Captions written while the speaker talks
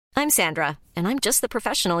I'm Sandra, and I'm just the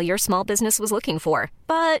professional your small business was looking for.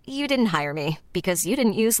 But you didn't hire me because you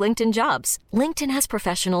didn't use LinkedIn Jobs. LinkedIn has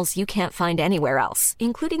professionals you can't find anywhere else,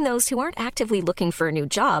 including those who aren't actively looking for a new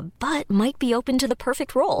job, but might be open to the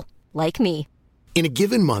perfect role, like me. In a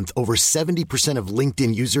given month, over 70% of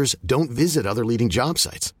LinkedIn users don't visit other leading job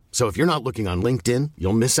sites. So if you're not looking on LinkedIn,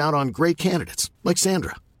 you'll miss out on great candidates like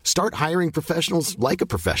Sandra. Start hiring professionals like a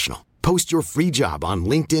professional. Post your free job on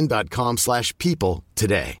linkedin.com/people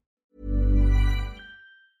today.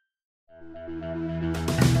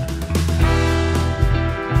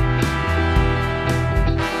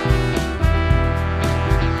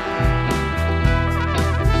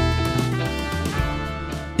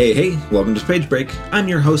 Hey, welcome to Page Break. I'm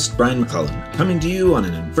your host, Brian McClellan, coming to you on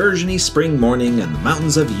an inversion-y spring morning in the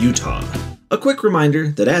mountains of Utah. A quick reminder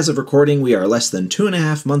that as of recording, we are less than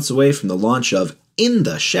 2.5 months away from the launch of In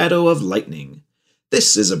the Shadow of Lightning.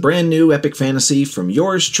 This is a brand new epic fantasy from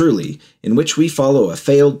yours truly, in which we follow a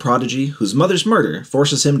failed prodigy whose mother's murder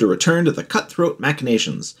forces him to return to the cutthroat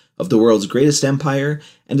machinations of the world's greatest empire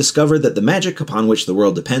and discover that the magic upon which the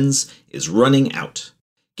world depends is running out.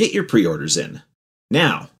 Get your pre-orders in.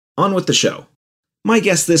 Now, on with the show. My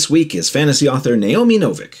guest this week is fantasy author Naomi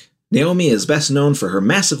Novik. Naomi is best known for her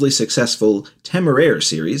massively successful Temeraire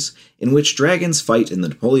series, in which dragons fight in the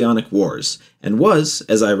Napoleonic Wars, and was,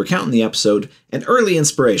 as I recount in the episode, an early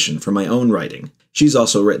inspiration for my own writing. She's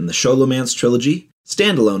also written the Sholomance trilogy,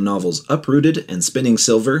 standalone novels Uprooted and Spinning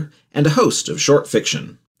Silver, and a host of short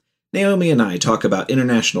fiction. Naomi and I talk about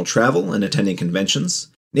international travel and attending conventions,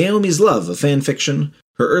 Naomi's love of fan fiction,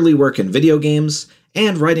 her early work in video games,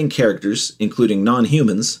 and writing characters, including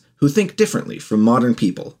non-humans, who think differently from modern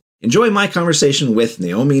people. Enjoy my conversation with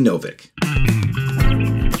Naomi Novik.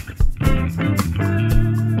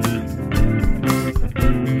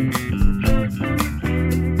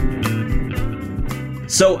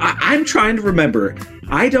 So I'm trying to remember.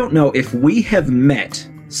 I don't know if we have met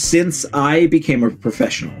since I became a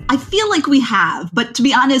professional. I feel like we have, but to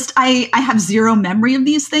be honest, I have zero memory of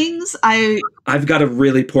these things. I've got a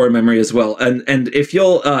really poor memory as well. And if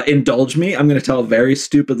you'll indulge me, I'm going to tell a very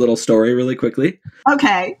stupid little story really quickly.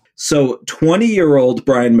 Okay. So 20-year-old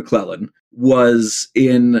Brian McClellan was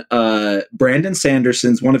in Brandon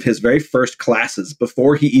Sanderson's, one of his very first classes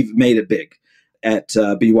before he even made it big at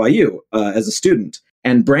BYU as a student.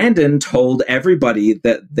 And Brandon told everybody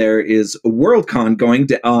that there is a Worldcon going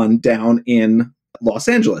on down in Los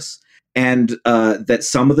Angeles. And that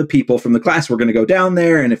some of the people from the class were going to go down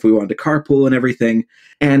there, and if we wanted to carpool and everything.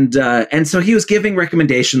 And so he was giving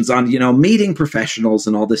recommendations on, meeting professionals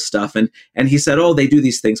and all this stuff. And he said, they do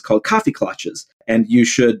these things called coffee clutches. And you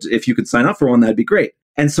should, if you could sign up for one, that'd be great.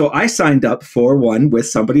 And so I signed up for one with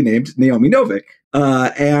somebody named Naomi Novik.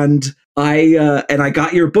 And I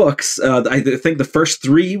got your books. I think the first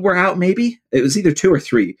 3 were out, maybe. It was either 2 or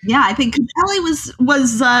 3. Yeah, I think Kelly was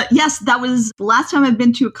yes, that was the last time I've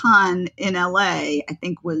been to a con in LA, I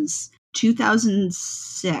think was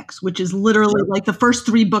 2006, which is literally like the first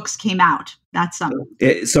 3 books came out that summer.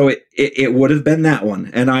 It would have been that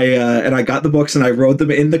one. And I got the books and I rode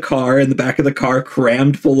them in the car, in the back of the car,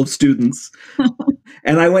 crammed full of students.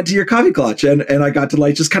 And I went to your coffee clutch and I got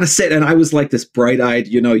to just kind of sit, and I was like this bright-eyed,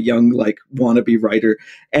 young, wannabe writer.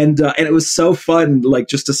 And it was so fun,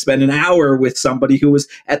 just to spend an hour with somebody who was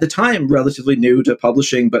at the time relatively new to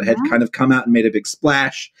publishing, but had kind of come out and made a big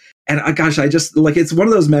splash. And I just it's one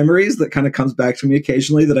of those memories that kind of comes back to me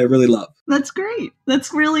occasionally that I really love. That's great.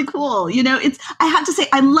 That's really cool. I have to say,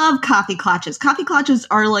 I love coffee clutches. Coffee clutches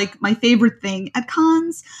are my favorite thing at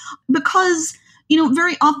cons because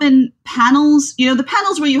very often panels, the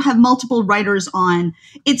panels where you have multiple writers on,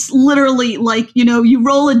 it's literally you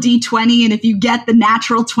roll a D20, and if you get the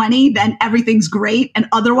natural 20, then everything's great. And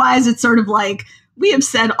otherwise it's sort of we have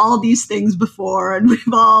said all these things before, and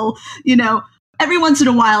we've all, every once in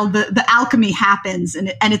a while the alchemy happens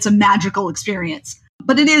and it's a magical experience.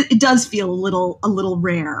 But it does feel a little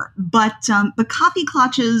rare. But the coffee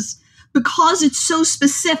clutches, because it's so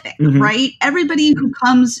specific, right? Everybody who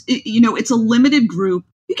comes, it's a limited group.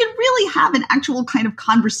 You can really have an actual kind of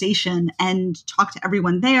conversation and talk to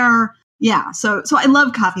everyone there. Yeah. So I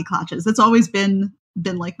love coffee clutches. That's always been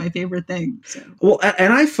my favorite thing. So. Well,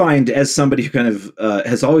 and I find, as somebody who kind of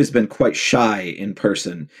has always been quite shy in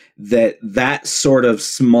person, that sort of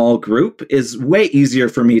small group is way easier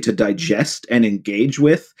for me to digest and engage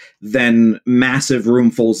with than massive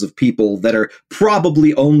roomfuls of people that are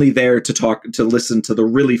probably only there to listen to the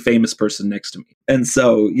really famous person next to me. And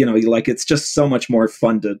so, it's just so much more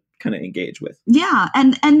fun to kind of engage with. Yeah.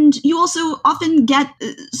 And you also often get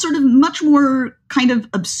sort of much more kind of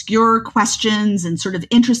obscure questions and sort of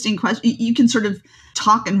interesting questions. You can sort of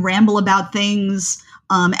talk and ramble about things.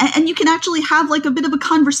 And you can actually have like a bit of a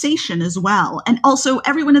conversation as well. And also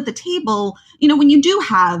everyone at the table, when you do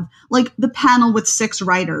have like the panel with 6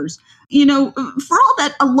 writers, for all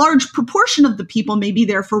that a large proportion of the people may be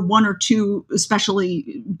there for 1 or 2,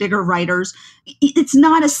 especially bigger writers, it's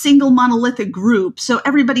not a single monolithic group. So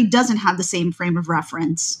everybody doesn't have the same frame of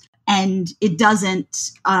reference. And it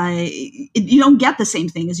doesn't, you don't get the same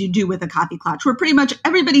thing as you do with a Coffee Klatch, where pretty much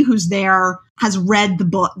everybody who's there has read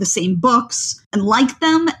the same books and liked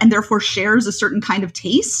them, and therefore shares a certain kind of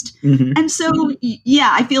taste. Mm-hmm. And so,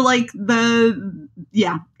 yeah, I feel like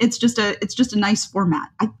it's just a nice format.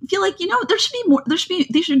 I feel like, there should be more.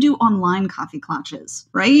 They should do online Coffee Klatches,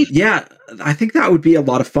 right? Yeah, I think that would be a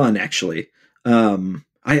lot of fun, actually.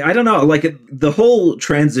 I don't know, like the whole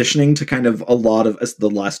transitioning to kind of a lot of the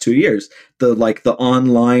last 2 years, the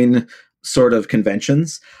online sort of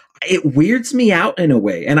conventions, it weirds me out in a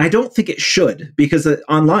way. And I don't think it should, because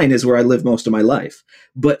online is where I live most of my life.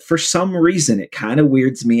 But for some reason, it kind of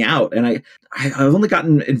weirds me out. And I've only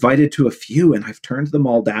gotten invited to a few, and I've turned them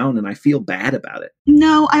all down, and I feel bad about it.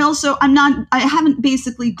 No, I haven't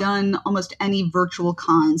basically done almost any virtual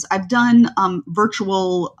cons. I've done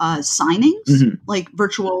virtual signings, mm-hmm. like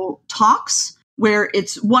virtual talks, where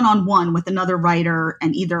it's one-on-one with another writer,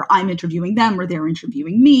 and either I'm interviewing them or they're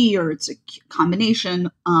interviewing me, or it's a combination,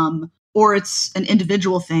 or it's an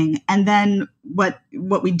individual thing. And then what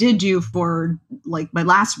we did do for like my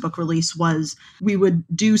last book release was we would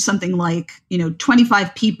do something like,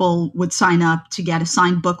 25 people would sign up to get a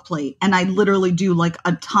signed book plate. And I literally do like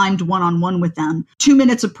a timed one-on-one with them, 2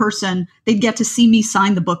 minutes a person. They'd get to see me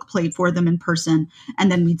sign the book plate for them in person,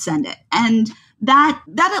 and then we'd send it. And that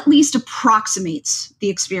at least approximates the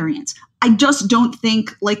experience. I just don't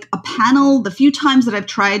think like a panel, the few times that I've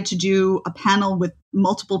tried to do a panel with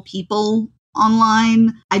multiple people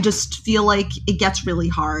online, I just feel like it gets really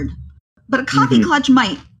hard. But a Coffee mm-hmm. Klatch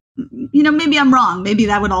might, maybe I'm wrong. Maybe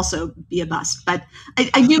that would also be a bust. But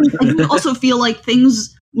I do also feel like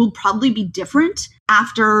things will probably be different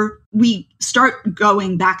after we start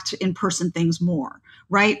going back to in-person things more,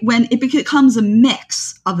 right? When it becomes a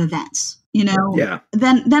mix of events. Yeah.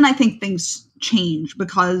 Then I think things change,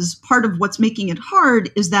 because part of what's making it hard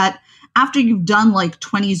is that after you've done like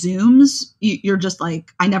 20 Zooms, you're just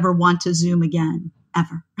like, I never want to Zoom again,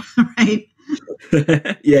 ever. Right?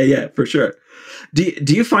 Yeah, for sure. Do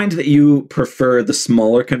you find that you prefer the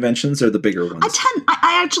smaller conventions or the bigger ones?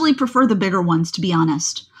 I actually prefer the bigger ones, to be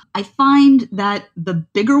honest. I find that the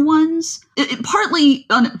bigger ones, partly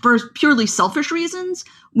for purely selfish reasons,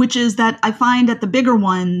 which is that I find at the bigger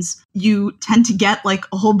ones, you tend to get like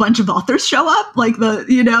a whole bunch of authors show up, like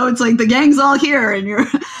it's like the gang's all here, and you're,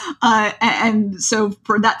 and so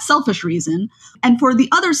for that selfish reason, and for the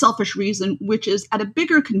other selfish reason, which is at a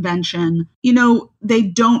bigger convention, they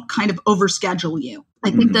don't kind of overschedule you.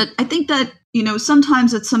 I think that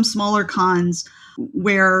sometimes at some smaller cons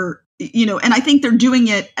where, and I think they're doing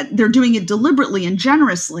it deliberately and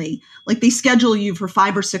generously. Like they schedule you for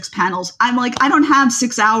 5 or 6 panels. I'm like, I don't have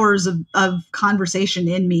 6 hours of conversation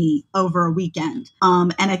in me over a weekend.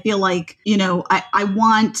 And I feel like,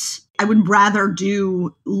 I would rather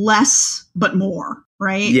do less, but more.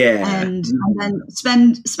 Right. Yeah. And then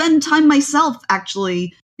spend time myself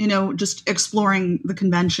actually, just exploring the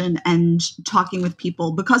convention and talking with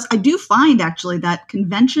people, because I do find actually that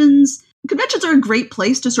conventions are a great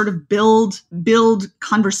place to sort of build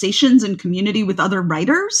conversations and community with other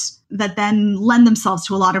writers that then lend themselves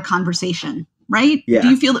to a lot of conversation, right? Yeah. Do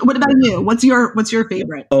you feel, what about you? What's your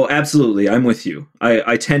favorite? Oh, absolutely. I'm with you.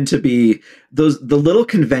 I tend to be the little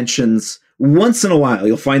conventions. Once in a while,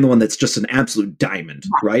 you'll find the one that's just an absolute diamond,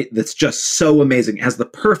 right? That's just so amazing. It has the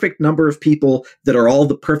perfect number of people that are all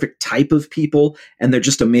the perfect type of people, and they're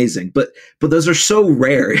just amazing. But those are so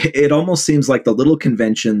rare. It almost seems like the little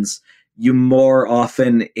conventions, you more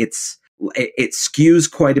often it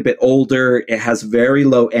skews quite a bit older. It has very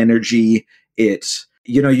low energy. You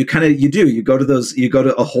go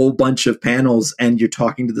to a whole bunch of panels, and you're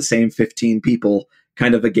talking to the same 15 people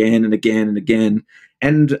kind of again and again and again.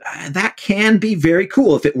 And that can be very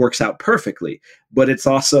cool if it works out perfectly. But it's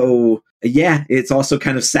also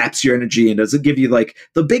kind of saps your energy and doesn't give you like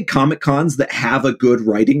the big Comic Cons that have a good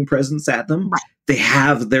writing presence at them. Right.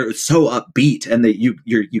 They're so upbeat, and that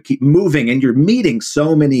you keep moving, and you're meeting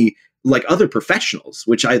so many like other professionals,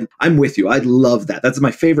 which I'm with you. I love that. That's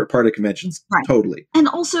my favorite part of conventions. Right. Totally. And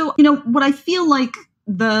also, what I feel like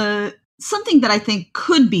the something that I think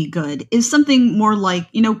could be good is something more like,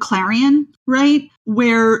 Clarion, right?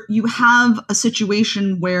 Where you have a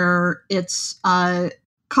situation where it's a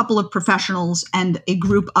couple of professionals and a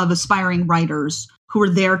group of aspiring writers who are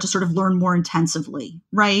there to sort of learn more intensively,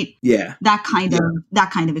 right? Yeah. That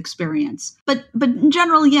kind of experience. But in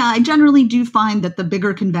general, I generally do find that the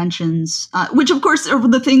bigger conventions, which of course are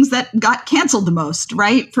the things that got canceled the most,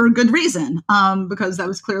 right? For good reason, because that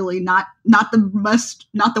was clearly not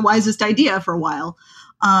the wisest idea for a while.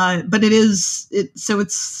 But so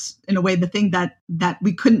it's in a way the thing that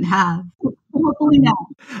we couldn't have. Hopefully now.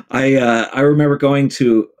 I remember going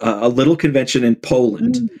to a little convention in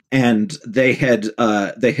Poland, and they had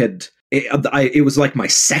it was like my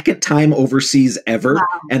second time overseas ever. Wow.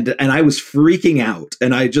 And I was freaking out,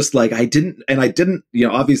 and I just I didn't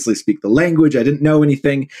obviously speak the language. I didn't know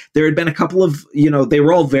anything. There had been a couple of, they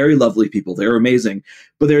were all very lovely people. They were amazing,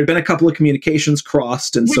 but there had been a couple of communications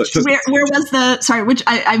crossed. And where was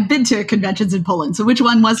I've been to conventions in Poland. So which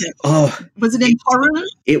one was it? Oh, was it in Torun?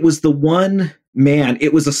 It was the one, man,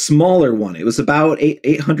 it was a smaller one. It was about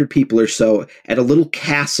 800 people or so at a little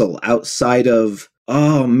castle outside of,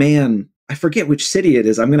 oh man, I forget which city it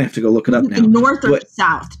is. I'm going to have to go look it up now. The north or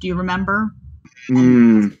south? Do you remember?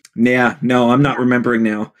 Yeah, no, I'm not remembering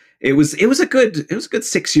now. It was a good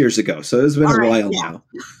 6 years ago, so it's been a while now.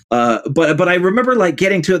 But I remember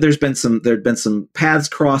getting to it. There'd been some paths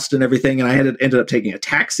crossed and everything, and I ended up taking a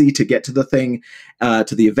taxi to get to the thing,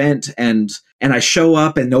 to the event, and I show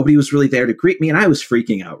up and nobody was really there to greet me, and I was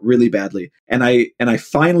freaking out really badly. And I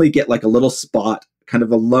finally get a little spot, kind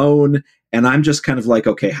of alone, and I'm just kind of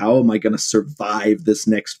okay, how am I going to survive this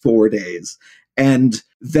next 4 days? And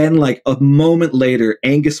then a moment later,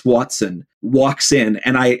 Angus Watson walks in,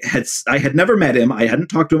 and I had never met him. I hadn't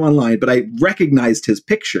talked to him online, but I recognized his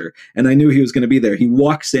picture and I knew he was going to be there. He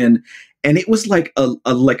walks in, and it was it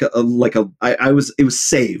was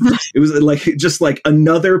saved. It was just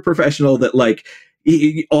another professional that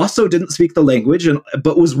he also didn't speak the language,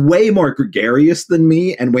 but was way more gregarious than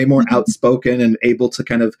me and way more outspoken and able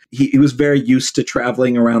to he was very used to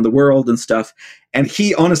traveling around the world and stuff. And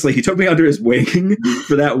he took me under his wing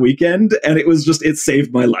for that weekend, and it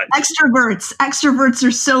saved my life. Extroverts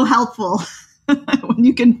are so helpful when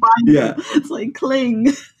you can find them. It's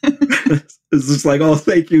cling. It's just oh,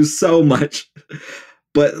 thank you so much.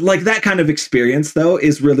 But that kind of experience though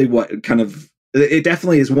is really what it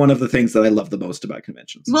definitely is one of the things that I love the most about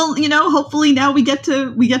conventions. Well, hopefully now we get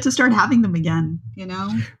to start having them again,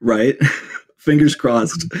 Right. Fingers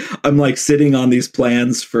crossed. I'm sitting on these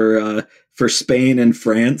plans for Spain and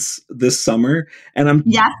France this summer, and I'm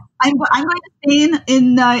going to Spain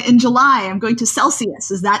in July. I'm going to Celsius.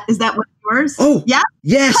 Is that one of yours? Oh, yeah.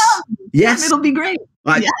 Yes. Yes. It'll be great.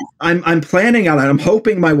 I'm planning on it. I'm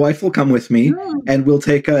hoping my wife will come with me, and we'll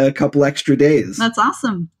take a couple extra days. That's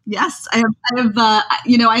awesome. Yes, I have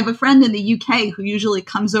a friend in the UK who usually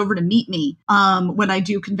comes over to meet me when I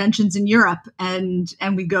do conventions in Europe, and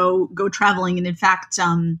we go traveling. And in fact,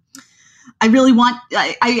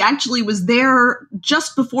 I actually was there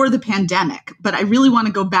just before the pandemic, but I really want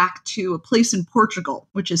to go back to a place in Portugal,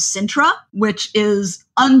 which is Sintra, which is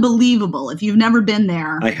unbelievable. If you've never been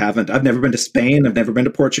there. I haven't. I've never been to Spain. I've never been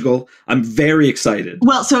to Portugal. I'm very excited.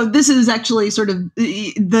 Well, so this is actually sort of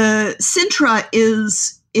the Sintra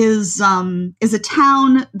is a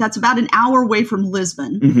town that's about an hour away from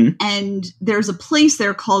Lisbon. And there's a place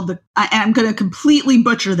there called and I'm going to completely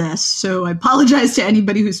butcher this, so I apologize to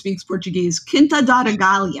anybody who speaks Portuguese, Quinta da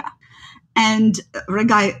Regalia and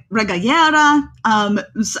Regaieira.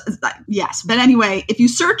 Yes. But anyway, if you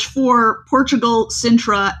search for Portugal,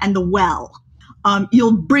 Sintra, and the Well,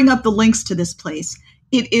 you'll bring up the links to this place.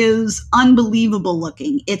 It is unbelievable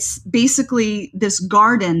looking. It's basically this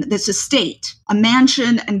garden, this estate, a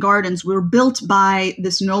mansion and gardens were built by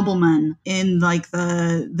this nobleman in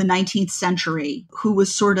the 19th century who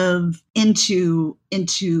was sort of into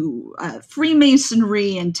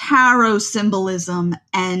Freemasonry and tarot symbolism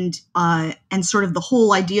and sort of the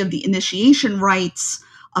whole idea of the initiation rites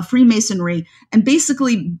of Freemasonry, and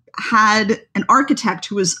basically had an architect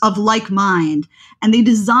who was of like mind. And they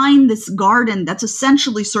designed this garden that's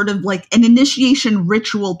essentially sort of like an initiation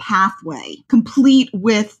ritual pathway, complete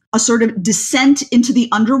with a sort of descent into the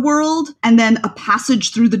underworld and then a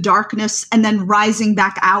passage through the darkness and then rising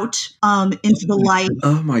back out into the light.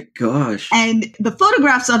 Oh my gosh. And the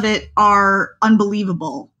photographs of it are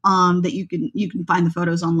unbelievable, that you can find the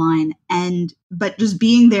photos online. But just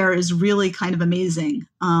being there is really kind of amazing.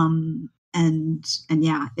 and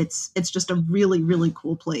yeah, it's just a really, really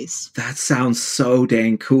cool place. That sounds so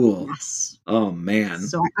dang cool. Yes. Oh man.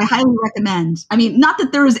 So I highly recommend. I mean, not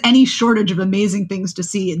that there is any shortage of amazing things to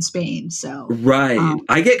see in Spain. So right.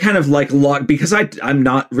 I get kind of like locked because I'm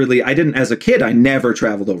not really, I didn't, as a kid, I never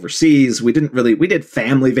traveled overseas. We did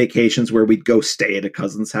family vacations where we'd go stay at a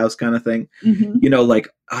cousin's house kind of thing. You know, like,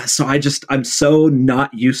 so I'm so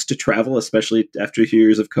not used to travel, especially after 2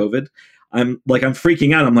 years of COVID. I'm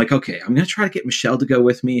freaking out. I'm like, okay, I'm going to try to get Michelle to go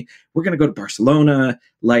with me. We're going to go to Barcelona.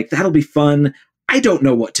 Like, that'll be fun. I don't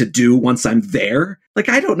know what to do once I'm there. Like,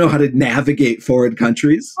 I don't know how to navigate foreign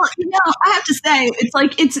countries. Well, you know, I have to say,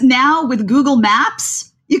 it's now with Google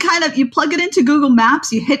Maps. You plug it into Google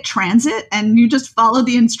Maps, you hit transit, and you just follow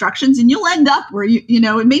the instructions, and you'll end up where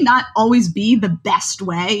it may not always be the best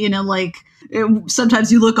way. Like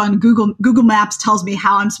sometimes you look on Google Maps tells me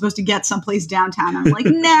how I'm supposed to get someplace downtown. I'm like,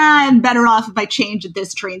 nah, I'm better off if I change at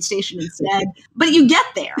this train station instead. But you get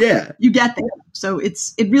there. Yeah. You get there. So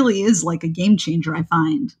it really is like a game changer, I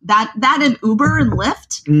find. That and Uber and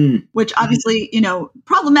Lyft, which obviously,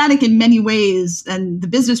 problematic in many ways, and the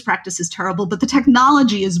business practice is terrible, but the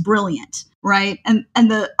technology is brilliant. Right. And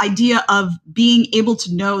the idea of being able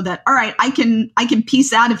to know that, all right, I can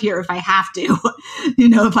piece out of here if I have to,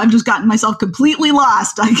 if I've just gotten myself completely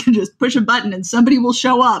lost, I can just push a button and somebody will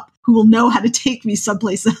show up who will know how to take me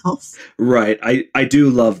someplace else. Right. I do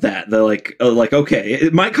love that. They're like, okay,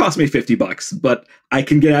 it might cost me $50, but I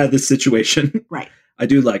can get out of this situation. Right. I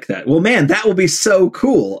do like that. Well, man, that will be so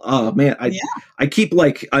cool. Oh man, I keep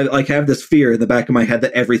I have this fear in the back of my head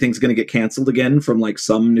that everything's going to get canceled again from like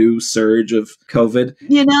some new surge of COVID.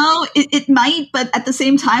 It might, but at the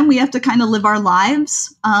same time, we have to kind of live our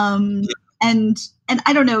lives. And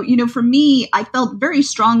I don't know, for me, I felt very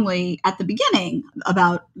strongly at the beginning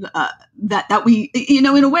about that we, in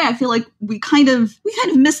a way, I feel like we kind of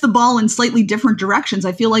missed the ball in slightly different directions.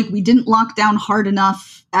 I feel like we didn't lock down hard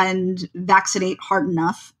enough and vaccinate hard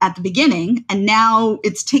enough at the beginning. And now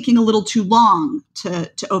it's taking a little too long to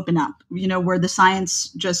open up, where the science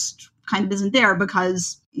just kind of isn't there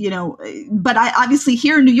because, but I obviously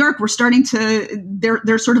here in New York, we're starting to,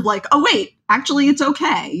 they're sort of like, oh, wait, actually it's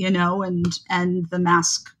okay, and the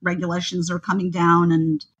mask regulations are coming down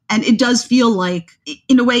and it does feel like,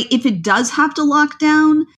 in a way, if it does have to lock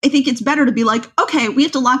down, I think it's better to be like, okay, we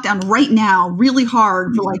have to lock down right now really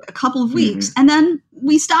hard for like a couple of weeks and then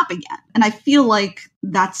we stop again. And I feel like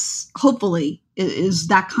that's hopefully is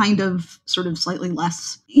that kind of sort of slightly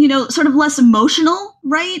less, sort of less emotional,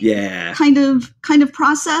 right? Yeah. Kind of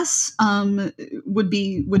process would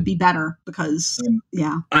be better because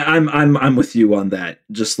yeah. I'm with you on that.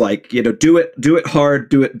 Just like, do it hard,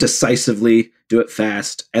 do it decisively, do it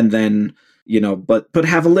fast, and then, but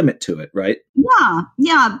have a limit to it, right?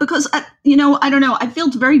 Yeah, because, I don't know, I feel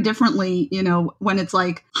very differently, when it's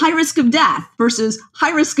like high risk of death versus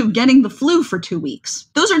high risk of getting the flu for 2 weeks.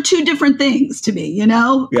 Those are two different things to me,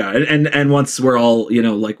 Yeah, and once we're all,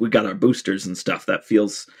 like we got our boosters and stuff, that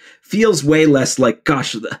feels way less like,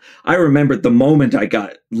 gosh, I remember the moment I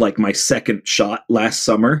got like my second shot last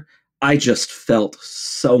summer, I just felt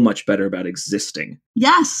so much better about existing.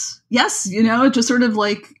 Yes. It just sort of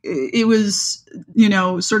like, it was,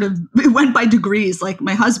 sort of, it went by degrees. Like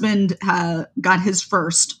my husband got his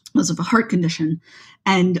first because of a heart condition.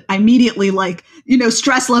 And I immediately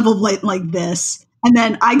stress level like this. And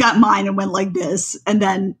then I got mine and went like this. And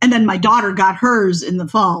then my daughter got hers in the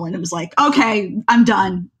fall. And it was like, okay, I'm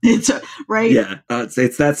done. It's right. Yeah.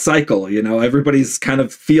 It's that cycle, everybody's kind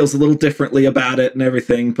of feels a little differently about it and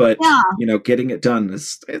everything. But, getting it done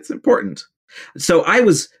it's important. So I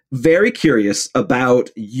was very curious about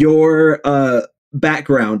your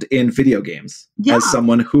background in video games as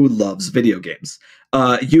someone who loves video games.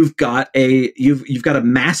 You've got a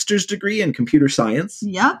master's degree in computer science.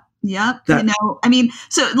 Yep.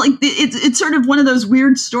 So like it's sort of one of those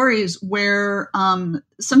weird stories where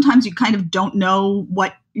sometimes you kind of don't know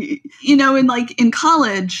what, in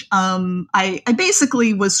college, I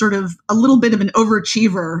basically was sort of a little bit of an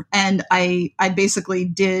overachiever, and I basically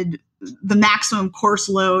did the maximum course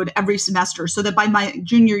load every semester so that by my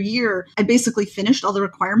junior year, I basically finished all the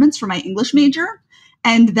requirements for my English major.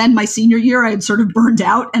 And then my senior year, I had sort of burned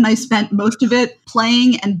out, and I spent most of it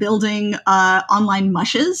playing and building online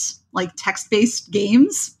mushes, like text-based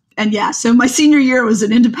games. And yeah, so my senior year was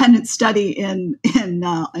an independent study in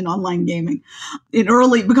online gaming.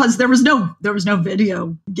 Because there was no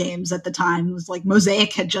video games at the time. It was like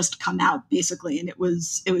Mosaic had just come out basically, and it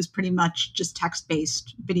was pretty much just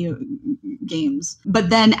text-based video games. But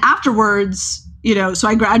then afterwards, so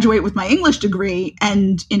I graduate with my English degree,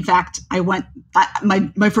 and in fact, I went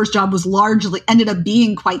my first job was ended up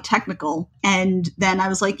being quite technical. And then I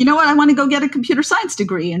was like, you know what? I want to go get a computer science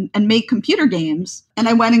degree and make computer games. And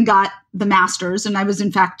I went and got the master's. And I was,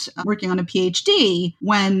 in fact, working on a PhD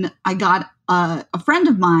when I got a friend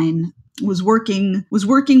of mine was working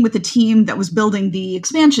with a team that was building the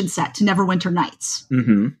expansion set to Neverwinter Nights.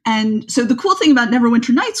 Mm-hmm. And so the cool thing about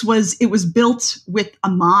Neverwinter Nights was it was built with a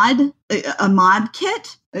mod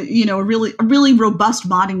kit, a really robust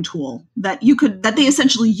modding tool that they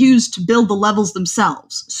essentially used to build the levels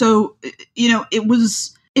themselves. So,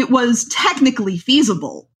 it was technically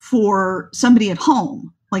feasible for somebody at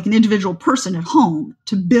home, like an individual person at home,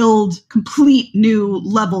 to build complete new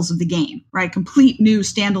levels of the game, right? Complete new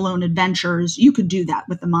standalone adventures. You could do that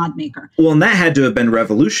with the mod maker. Well, and that had to have been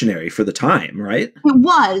revolutionary for the time, right? It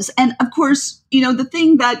was. And of course, the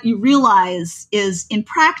thing that you realize is in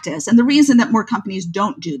practice, and the reason that more companies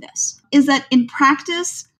don't do this, is that in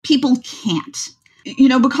practice, people can't.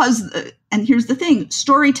 Because, and here's the thing,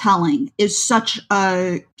 storytelling is such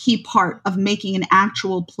a key part of making an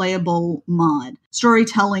actual playable mod.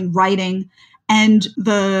 Storytelling, writing, and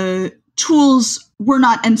the tools were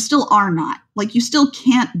not, and still are not. Like, you still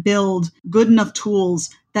can't build good enough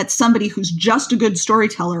tools that somebody who's just a good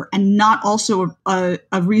storyteller and not also a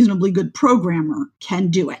reasonably good programmer can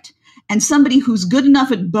do it. And somebody who's good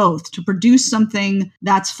enough at both to produce something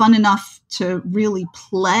that's fun enough to really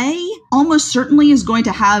play almost certainly is going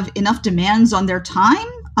to have enough demands on their time,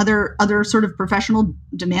 other sort of professional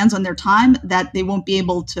demands on their time, that they won't be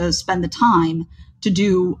able to spend the time to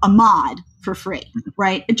do a mod for free,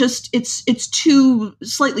 right? It's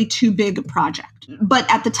slightly too big a project. But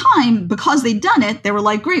at the time, because they'd done it, they were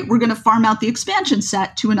like, great, we're going to farm out the expansion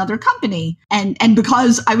set to another company. And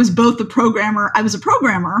because I was both a programmer,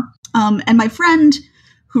 and my friend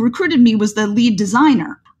who recruited me was the lead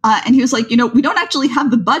designer. And he was like, we don't actually have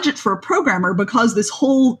the budget for a programmer because this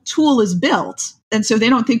whole tool is built. And so they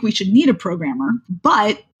don't think we should need a programmer,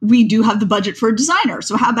 but we do have the budget for a designer.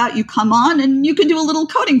 So how about you come on and you can do a little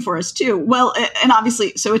coding for us too? Well, and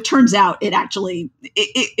obviously, so it turns out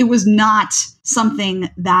it was not something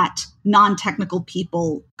that non-technical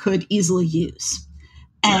people could easily use.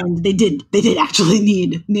 And they did actually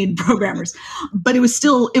need programmers, but it was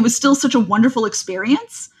still such a wonderful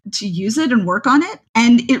experience to use it and work on it.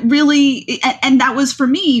 And and that was for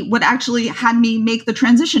me what actually had me make the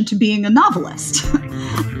transition to being a novelist,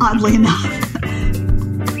 oddly enough.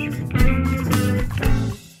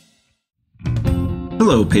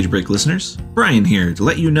 Hello, PageBreak listeners. Brian here to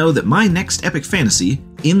let you know that my next epic fantasy,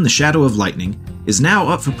 In the Shadow of Lightning, is now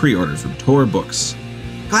up for pre-order from Tor Books.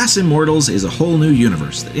 Glass Immortals is a whole new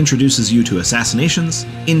universe that introduces you to assassinations,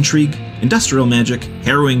 intrigue, industrial magic,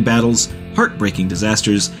 harrowing battles, heartbreaking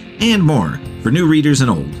disasters, and more for new readers and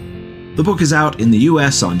old. The book is out in the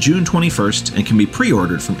US on June 21st and can be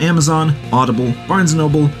pre-ordered from Amazon, Audible, Barnes &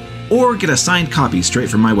 Noble, or get a signed copy straight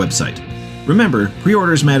from my website. Remember,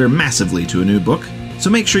 pre-orders matter massively to a new book, so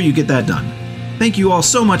make sure you get that done. Thank you all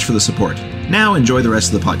so much for the support. Now enjoy the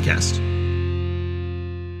rest of the podcast.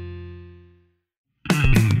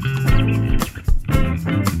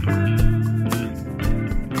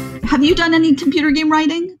 Have you done any computer game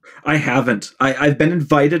writing? I haven't. I've been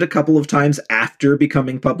invited a couple of times after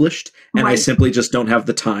becoming published, and right. I simply just don't have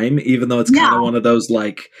the time, even though it's kind of one of those,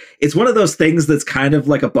 it's one of those things that's kind of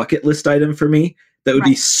like a bucket list item for me. That would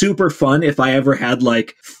be super fun if I ever had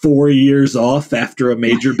 4 years off after a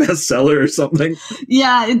major bestseller or something.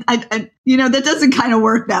 Yeah, that doesn't kind of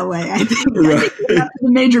work that way. I think, right.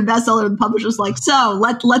 The major bestseller, the publisher's like, so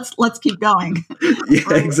let's keep going.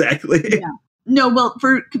 Yeah, exactly. Yeah. No, well,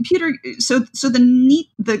 for computer, so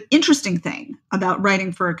the interesting thing about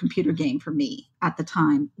writing for a computer game for me at the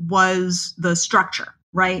time was the structure,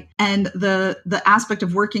 right? And the aspect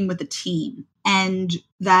of working with a team. And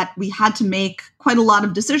that we had to make quite a lot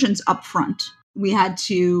of decisions up front. We had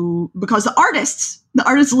to, because the artists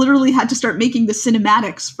literally had to start making the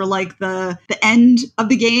cinematics for the end of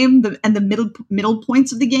the game and the middle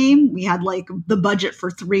points of the game. We had the budget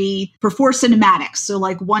for 4 cinematics. So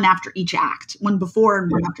one after each act, one before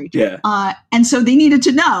and one after each act. And so they needed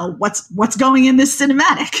to know what's going in this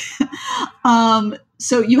cinematic.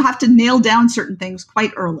 So you have to nail down certain things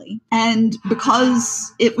quite early. And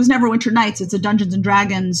because it was Neverwinter Nights, it's a Dungeons and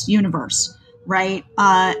Dragons universe, right?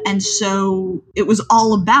 And so it was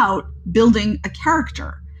all about building a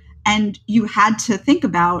character. And you had to think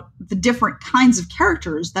about the different kinds of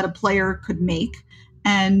characters that a player could make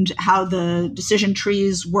and how the decision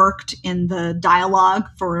trees worked in the dialogue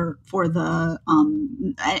for the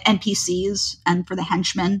NPCs and for the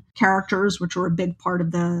henchmen characters, which were a big part of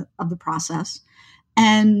the process.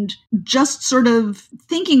 And just sort of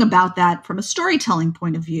thinking about that from a storytelling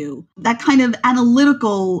point of view, that kind of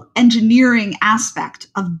analytical engineering aspect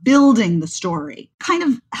of building the story kind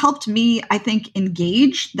of helped me, I think,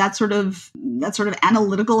 engage that sort of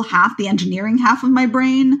analytical half, the engineering half of my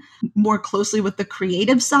brain, more closely with the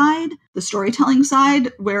creative side, the storytelling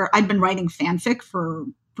side, where I'd been writing fanfic for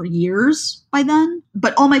years by then.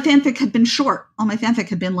 But all my fanfic had been short. All my fanfic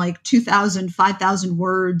had been like 2,000, 5,000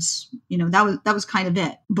 words. That was kind of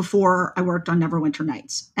it before I worked on Neverwinter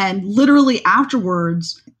Nights. And literally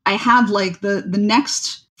afterwards, I have like the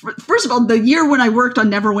next, first of all, the year when I worked on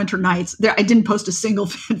Neverwinter Nights, I didn't post a single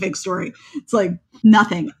fanfic story. It's like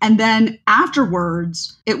nothing. And then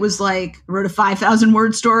afterwards, it was like, I wrote a 5,000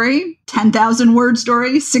 word story, 10,000 word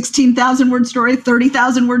story, 16,000 word story,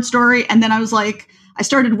 30,000 word story. And then I was like, I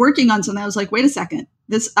started working on something. I was like, wait a second,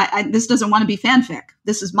 this doesn't want to be fanfic.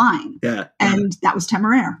 This is mine. Yeah. And that was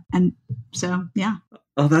Temeraire. And so, yeah.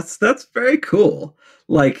 Oh, that's very cool.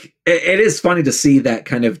 Like, it is funny to see that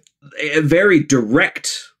kind of a very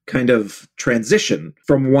direct kind of transition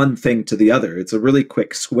from one thing to the other. It's a really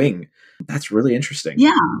quick swing. That's really interesting.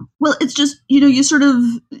 Yeah. Well, it's just, you sort of,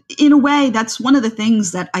 in a way, that's one of the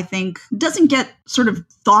things that I think doesn't get sort of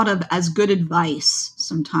thought of as good advice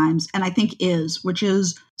sometimes, and I think which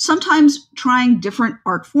is sometimes trying different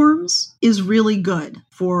art forms is really good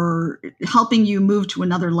for helping you move to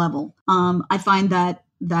another level. I find that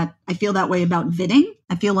I feel that way about vidding.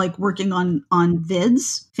 I feel like working on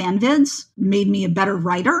vids, fan vids, made me a better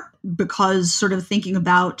writer because sort of thinking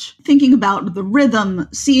about the rhythm,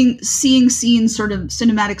 seeing scenes, sort of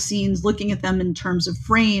cinematic scenes, looking at them in terms of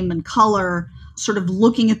frame and color, sort of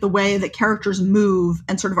looking at the way that characters move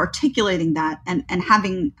and sort of articulating that and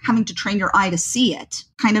having to train your eye to see it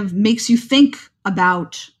kind of makes you think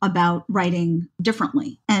about writing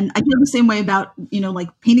differently. And I feel the same way about, like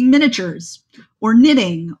painting miniatures or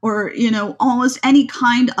knitting or, almost any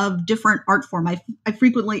kind of different art form. I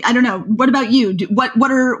frequently, I don't know. What about you?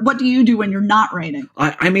 What do you do when you're not writing?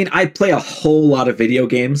 I mean, I play a whole lot of video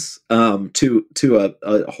games, to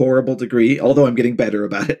a horrible degree, although I'm getting better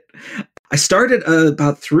about it. I started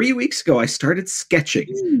about 3 weeks ago. I started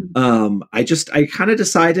sketching. I kind of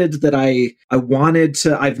decided that I wanted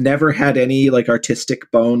to. I've never had any like artistic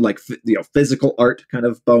bone, like physical art kind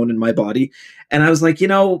of bone in my body, and I was like,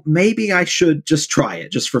 maybe I should just try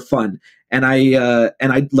it just for fun. And I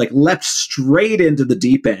like leapt straight into the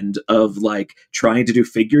deep end of like trying to do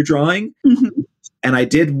figure drawing, and I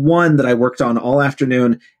did one that I worked on all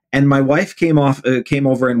afternoon. And my wife came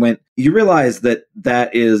over and went, you realize that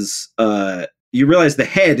is, you realize the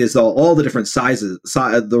head is all the different sizes,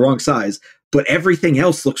 the wrong size, but everything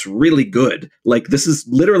else looks really good. Like, this is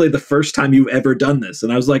literally the first time you've ever done this.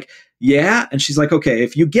 And I was like, yeah. And she's like, okay,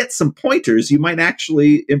 if you get some pointers, you might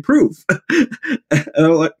actually improve. And I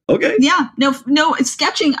was like, okay. Yeah, no,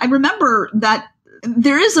 sketching. I remember that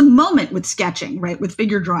there is a moment with sketching, right, with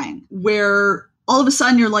figure drawing, where all of a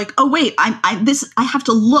sudden you're like, oh wait, I have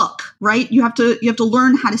to look, right? You have to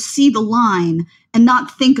learn how to see the line and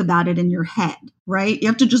not think about it in your head, right? You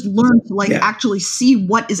have to just learn to actually see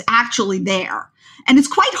what is actually there. And it's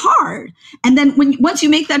quite hard. And then once you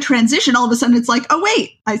make that transition, all of a sudden it's like, oh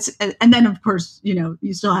wait. And then of course,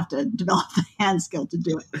 you still have to develop the hand skill to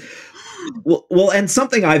do it. Well, and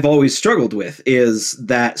something I've always struggled with is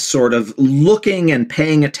that sort of looking and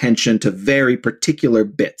paying attention to very particular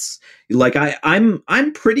bits. Like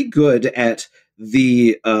I'm pretty good at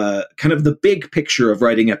the kind of the big picture of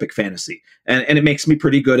writing epic fantasy, and it makes me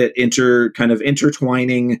pretty good at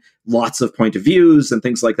intertwining lots of point of views and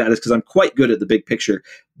things like that, is because I'm quite good at the big picture.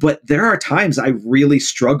 But there are times I really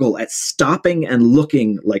struggle at stopping and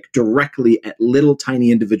looking like directly at little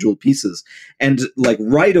tiny individual pieces. And like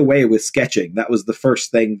right away with sketching, that was the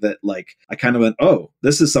first thing that like I kind of went, oh,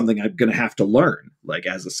 this is something I'm going to have to learn like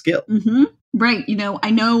as a skill. Mm-hmm. Right.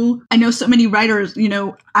 I know so many writers,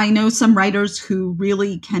 I know some writers who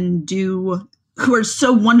really who are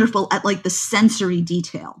so wonderful at like the sensory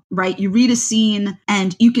detail, right? You read a scene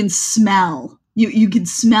and you can smell, you can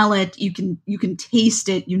smell it, you can taste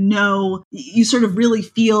it, you sort of really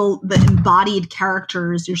feel the embodied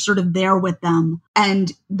characters, you're sort of there with them.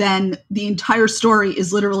 And then the entire story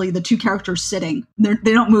is literally the two characters sitting.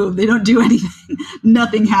 They don't move, they don't do anything,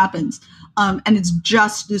 nothing happens. And it's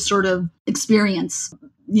just this sort of experience,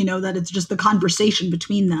 that it's just the conversation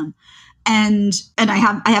between them. And I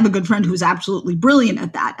have a good friend who's absolutely brilliant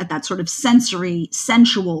at that sort of sensory,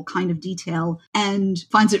 sensual kind of detail, and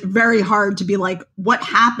finds it very hard to be like, what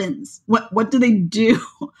happens? What do they do?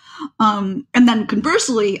 And then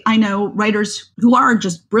conversely, I know writers who are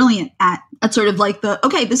just brilliant at That's sort of like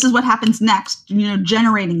okay, this is what happens next,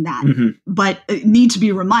 generating that. Mm-hmm. But need to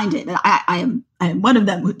be reminded. I am one of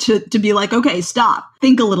them to be like, okay, stop,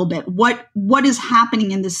 think a little bit. What is happening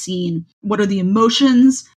in the scene? What are the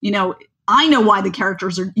emotions? I know why the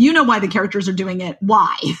characters are, why the characters are doing it.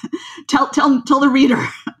 Why? tell the reader,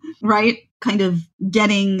 right? Kind of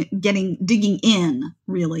digging in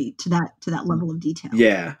really to that level of detail.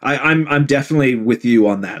 Yeah, I'm definitely with you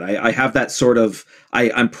on that. I have that sort of,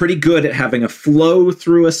 I'm pretty good at having a flow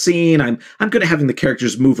through a scene. I'm good at having the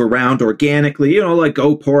characters move around organically, like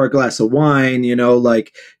go pour a glass of wine,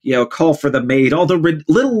 call for the maid, all the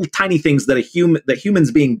little tiny things that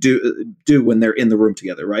humans being do when they're in the room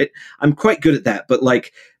together, right? I'm quite good at that. But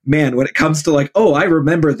man, when it comes to I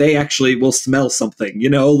remember they actually will smell something,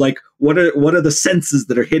 what are the senses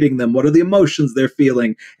that are hitting them? What are the emotions they're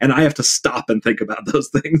feeling? And I have to stop and think about those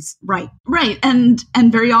things. Right. And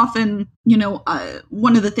very often,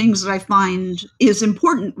 one of the things that I find is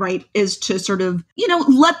important, right, is to sort of,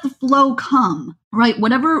 let the flow come, right?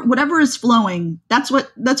 Whatever is flowing, that's what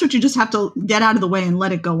you just have to get out of the way and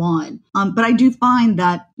let it go on. But I do find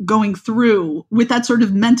that going through with that sort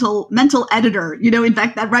of mental editor, in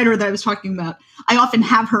fact, that writer that I was talking about, I often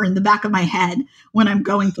have her in the back of my head when I'm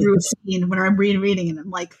going through a scene, when I'm reading, and I'm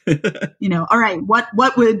like, all right,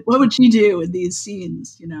 what would she do in these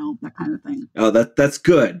scenes, that kind of thing. Oh, that's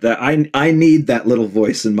good. That I need that little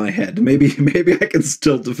voice in my head. Maybe I can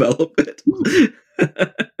still develop it.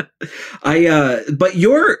 But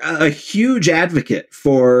you're a huge advocate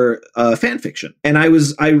for fan fiction, and I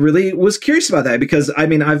really was curious about that because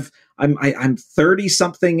I'm 30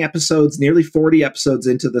 something episodes, nearly 40 episodes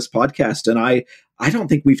into this podcast, and I don't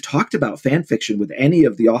think we've talked about fan fiction with any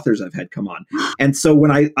of the authors I've had come on. And so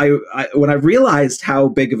when I realized how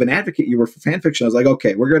big of an advocate you were for fan fiction, I was like,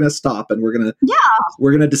 okay, we're going to stop and we're going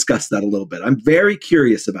to discuss that a little bit. I'm very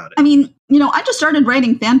curious about it. I just started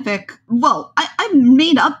writing fanfic. Well, I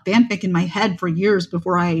made up fanfic in my head for years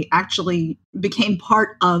before I actually became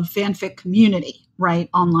part of fanfic community, right?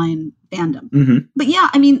 Online fandom. Mm-hmm. But yeah,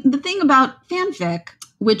 the thing about fanfic,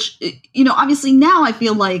 which, obviously now I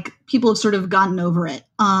feel like people have sort of gotten over it.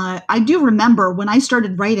 I do remember when I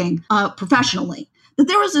started writing professionally that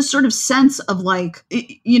there was this sort of sense of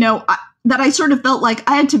that I sort of felt like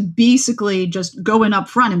I had to basically just go in up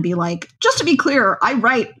front and be like, just to be clear, I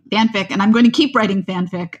write fanfic and I'm going to keep writing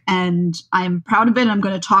fanfic and I'm proud of it. And I'm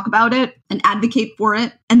going to talk about it and advocate for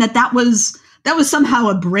it. And that was somehow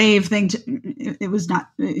a brave thing it was not,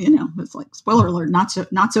 it's like, spoiler alert, not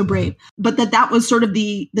so brave, but that was sort of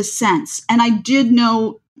the sense. And I did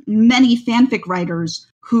know many fanfic writers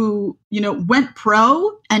who, went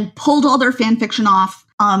pro and pulled all their fan fiction off,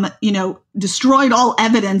 destroyed all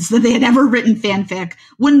evidence that they had ever written fanfic,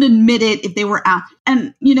 wouldn't admit it if they were out.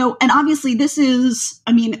 And, and obviously this is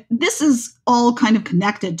all kind of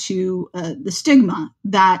connected to the stigma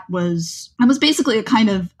that was basically a kind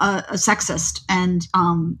of a sexist and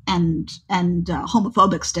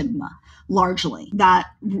homophobic stigma, largely, that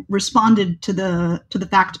responded to the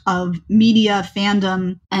fact of media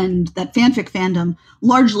fandom, and that fanfic fandom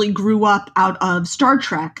largely grew up out of Star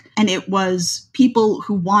Trek. And it was people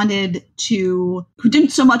who didn't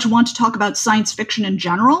so much want to talk about science fiction in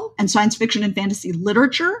general and science fiction and fantasy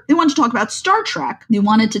literature. They wanted to talk about Star Trek. They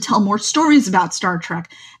wanted to tell more stories about Star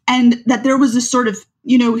Trek. And that there was this sort of,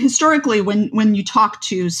 historically, when you talk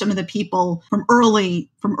to some of the people from early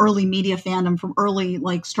media fandom, from early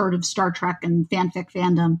start of Star Trek and fanfic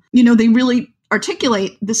fandom, they really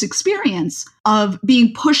articulate this experience of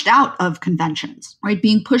being pushed out of conventions, right?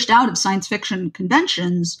 Being pushed out of science fiction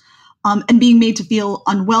conventions, and being made to feel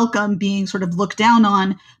unwelcome, being sort of looked down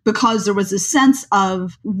on, because there was a sense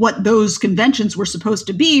of what those conventions were supposed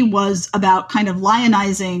to be was about kind of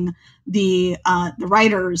lionizing the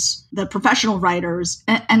writers, the professional writers,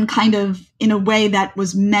 and kind of in a way that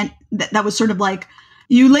was meant that was sort of like,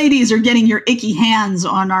 you ladies are getting your icky hands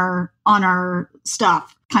on our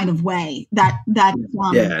stuff kind of way. And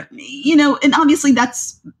obviously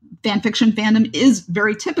that's fanfiction fandom is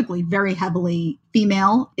very typically very heavily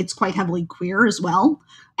female. It's quite heavily queer as well.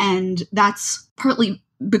 And that's partly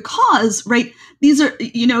because, right, these are,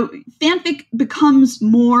 fanfic becomes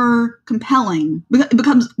more compelling. It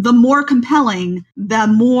becomes the more compelling,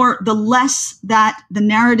 the less that the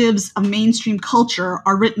narratives of mainstream culture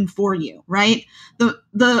are written for you, right?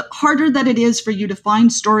 the harder that it is for you to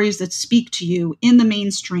find stories that speak to you in the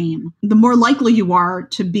mainstream, the more likely you are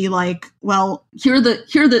to be like, well,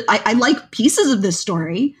 I like pieces of this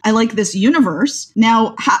story. I like this universe.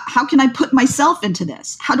 Now, how can I put myself into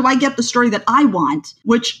this? How do I get the story that I want,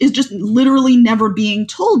 which is just literally never being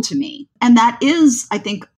told to me? And that is, I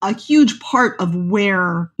think, a huge part of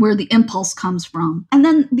where the impulse comes from. And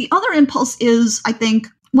then the other impulse is, I think,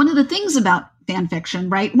 one of the things about fan fiction,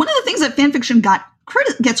 right? One of the things that fan fiction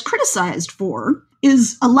gets criticized for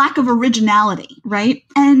is a lack of originality, right?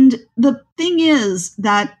 And the thing is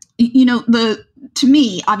that, to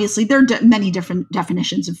me, obviously, there are many different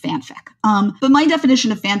definitions of fanfic. But my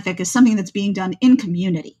definition of fanfic is something that's being done in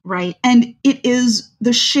community, right? And it is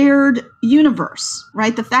the shared universe,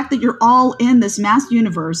 right? The fact that you're all in this mass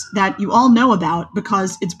universe that you all know about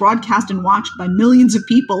because it's broadcast and watched by millions of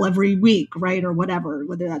people every week, right? Or whatever,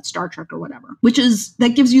 whether that's Star Trek or whatever,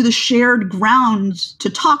 that gives you the shared ground to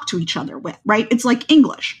talk to each other with, right? It's like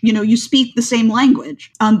English, you speak the same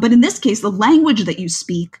language. But in this case, the language that you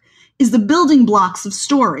speak is the building blocks of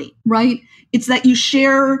story, right? It's that you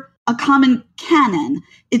share a common canon.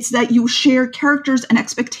 It's that you share characters and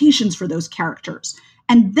expectations for those characters.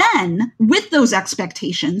 And then with those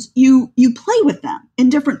expectations, you play with them in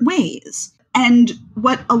different ways. And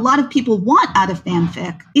what a lot of people want out of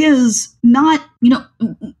fanfic is not,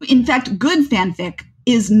 in fact, good fanfic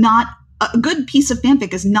is not a good piece of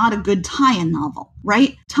fanfic is not a good tie-in novel,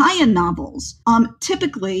 right? Tie-in novels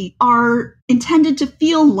typically are intended to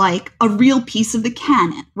feel like a real piece of the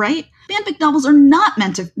canon, right? Fanfic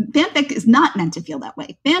is not meant to feel that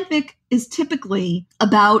way. Fanfic is typically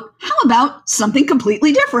about, how about something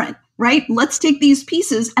completely different, right? Let's take these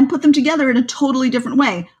pieces and put them together in a totally different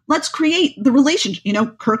way. Let's create the relationship,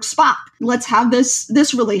 Kirk Spock. Let's have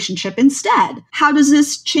this relationship instead. How does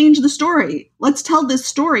this change the story? Let's tell this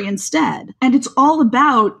story instead. And it's all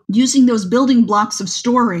about using those building blocks of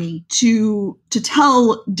story to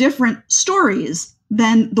tell different stories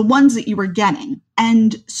than the ones that you were getting.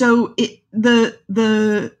 And so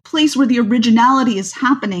the place where the originality is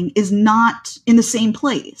happening is not in the same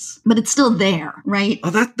place, but it's still there, right? Oh,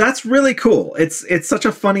 that's really cool. It's such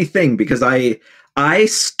a funny thing because I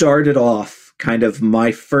started off kind of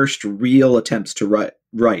my first real attempts to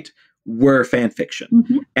write were fan fiction.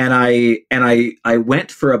 Mm-hmm. And I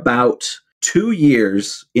went for about 2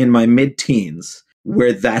 years in my mid-teens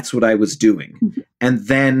where that's what I was doing.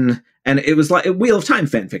 Mm-hmm. And it was like Wheel of Time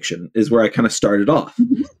fan fiction is where I kind of started off.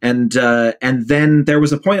 Mm-hmm. And then there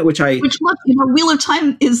was a point at which Wheel of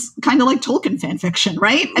Time is kind of like Tolkien fan fiction,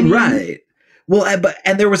 right? Right. Well,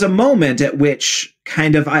 and there was a moment at which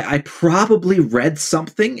kind of I probably read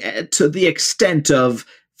something to the extent of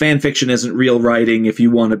fan fiction isn't real writing. If you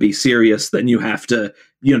want to be serious, then you have to,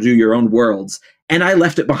 do your own worlds. And I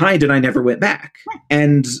left it behind and I never went back.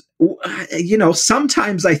 And,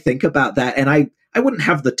 sometimes I think about that and I wouldn't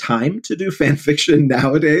have the time to do fan fiction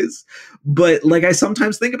nowadays, but I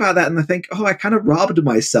sometimes think about that and I think, I kind of robbed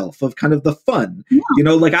myself of kind of the fun. Yeah.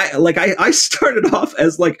 I started off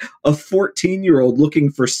as a 14-year-old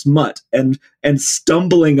looking for smut and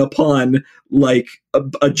stumbling upon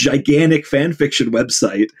a gigantic fan fiction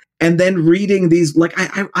website. And then reading these,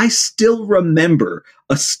 I still remember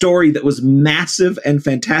a story that was massive and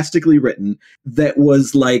fantastically written that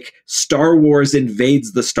was Star Wars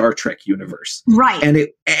invades the Star Trek universe. Right.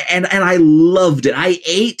 And I loved it. I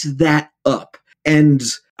ate that up. And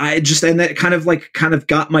that kind of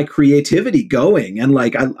got my creativity going. And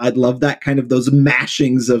I'd love that kind of those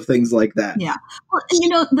mashings of things like that. Yeah. Well,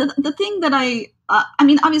 the thing that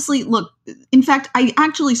obviously, look, in fact, I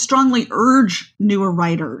actually strongly urge newer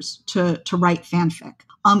writers to write fanfic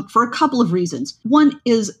for a couple of reasons. One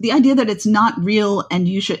is the idea that it's not real and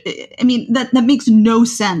you should, that makes no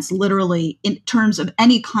sense literally in terms of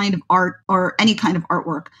any kind of art or any kind of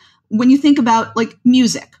artwork. When you think about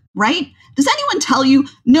music, right? Does anyone tell you,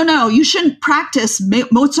 no, you shouldn't practice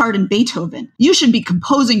Mozart and Beethoven. You should be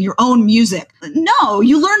composing your own music. No,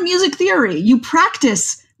 you learn music theory. You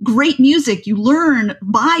practice great music. You learn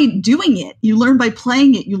by doing it. You learn by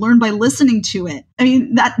playing it. You learn by listening to it.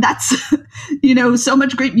 That's, so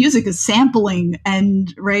much great music is sampling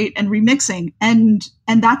and remixing. And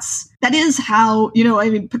that is how,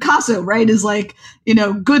 Picasso, right, is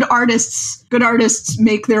good artists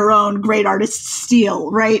make their own, great artists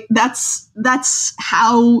steal, right? That's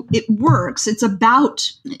how it works. It's about,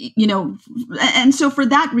 and so for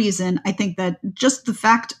that reason, I think that just the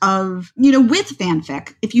fact of, with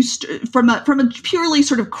fanfic, if you, from a purely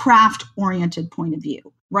sort of craft oriented point of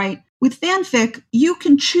view, right? With fanfic, you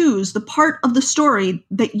can choose the part of the story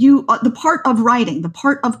that the part of writing, the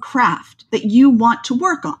part of craft that you want to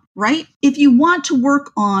work on. right? If you want to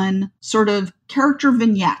work on sort of character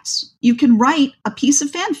vignettes, you can write a piece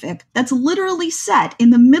of fanfic that's literally set in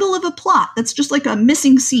the middle of a plot that's just like a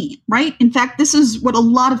missing scene, right? In fact, this is what a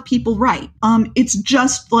lot of people write. It's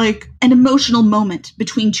just like an emotional moment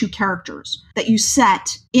between two characters that you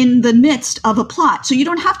set in the midst of a plot. So you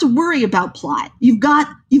don't have to worry about plot. You've got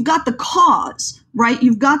the cause, right?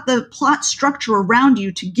 You've got the plot structure around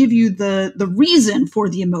you to give you the reason for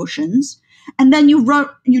the emotions. And then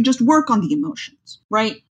you just work on the emotions,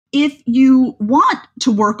 right? If you want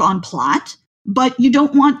to work on plot, but you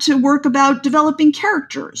don't want to work about developing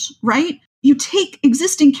characters, right? You take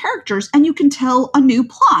existing characters and you can tell a new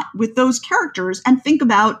plot with those characters and think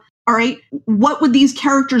about, all right, what would these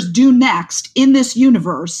characters do next in this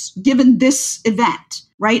universe, given this event,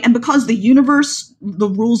 right? And because the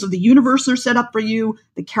rules of the universe are set up for you,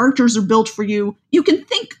 the characters are built for you, you can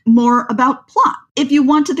think more about plot. If you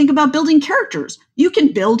want to think about building characters, you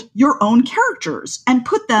can build your own characters and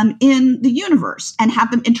put them in the universe and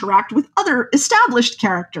have them interact with other established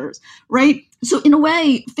characters, right? So in a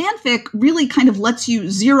way, fanfic really kind of lets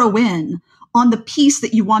you zero in on the piece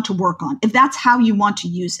that you want to work on, if that's how you want to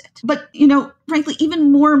use it. But, frankly,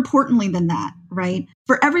 even more importantly than that, right?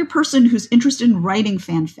 For every person who's interested in writing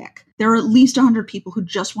fanfic, there are at least 100 people who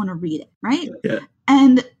just want to read it, right? Yeah.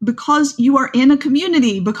 And because you are in a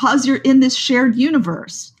community, because you're in this shared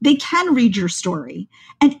universe, they can read your story.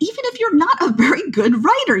 And even if you're not a very good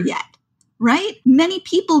writer yet, right? Many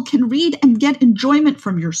people can read and get enjoyment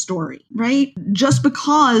from your story, right? Just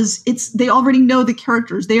because they already know the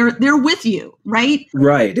characters. They're with you, right?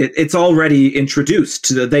 Right. It's already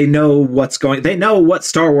introduced. They know they know what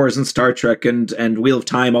Star Wars and Star Trek and Wheel of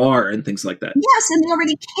Time are and things like that. Yes, and they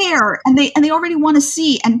already care and they already want to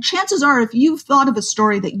see. And chances are, if you've thought of a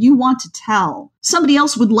story that you want to tell, somebody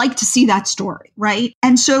else would like to see that story, right?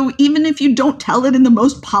 And so even if you don't tell it in the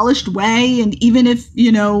most polished way, and even if,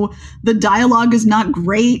 the dialogue is not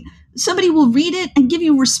great, somebody will read it and give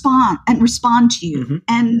you respond to you. Mm-hmm.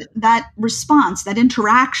 And that response, that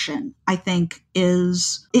interaction, I think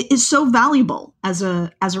is so valuable as a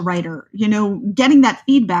writer, getting that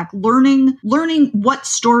feedback, learning what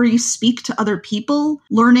stories speak to other people,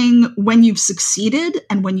 learning when you've succeeded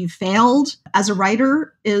and when you failed as a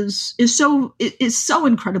writer is so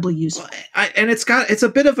incredibly useful. And it's a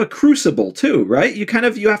bit of a crucible too, right?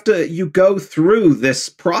 You go through this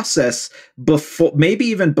process maybe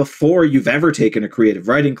even before you've ever taken a creative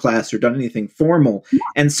writing class or done anything formal. Yeah.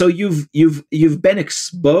 And so you've been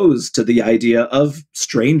exposed to the idea of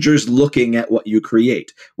strangers looking at what you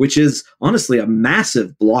create, which is honestly a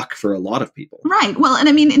massive block for a lot of people. Right. Well, and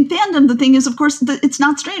I mean, in fandom, the thing is, of course, it's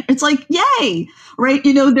not strange. It's like, yay, right?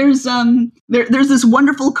 There's this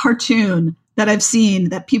wonderful cartoon that I've seen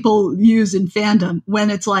that people use in fandom when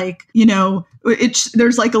it's like,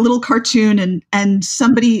 there's like a little cartoon and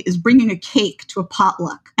somebody is bringing a cake to a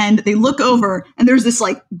potluck and they look over and there's this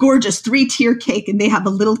like gorgeous 3-tier cake and they have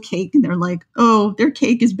a little cake and they're like, oh, their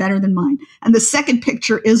cake is better than mine. And the second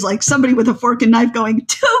picture is like somebody with a fork and knife going,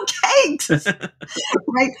 2 cakes,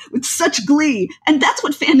 right? With such glee. And that's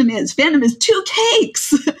what fandom is. Fandom is 2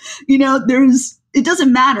 cakes. It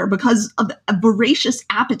doesn't matter because of a voracious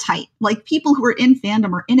appetite. Like people who are in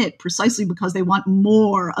fandom are in it precisely because they want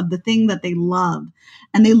more of the thing that they love.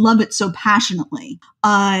 And they love it so passionately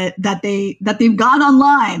that they've gone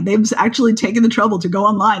online. They've actually taken the trouble to go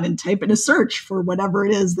online and type in a search for whatever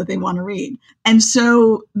it is that they want to read. And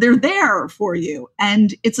so they're there for you.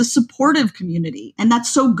 And it's a supportive community. And that's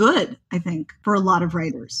so good, I think, for a lot of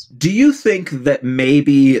writers. Do you think that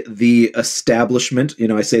maybe the establishment,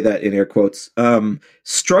 I say that in air quotes,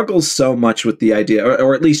 struggles so much with the idea,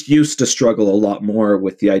 or at least used to struggle a lot more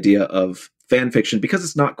with the idea of fan fiction because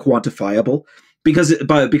it's not quantifiable? Because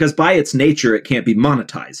by its nature, it can't be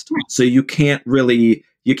monetized. Right. So you can't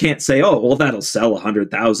say, oh, well, that'll sell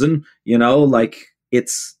 100,000,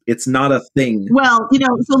 it's not a thing. Well,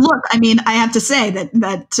 so look, I mean, I have to say that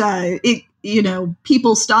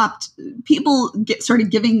people started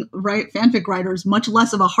giving fanfic writers much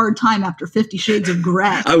less of a hard time after 50 Shades of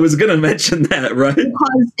Grey. I was going to mention that, right?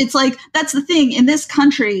 Because it's like, that's the thing in this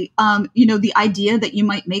country, the idea that you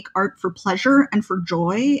might make art for pleasure and for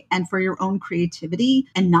joy and for your own creativity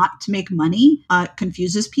and not to make money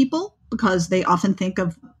confuses people, because they often think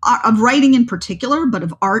of writing in particular, but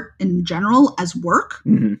of art in general as work.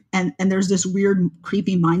 Mm-hmm. And there's this weird,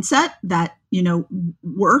 creepy mindset that,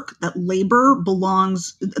 work, that labor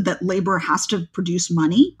has to produce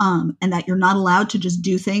money, and that you're not allowed to just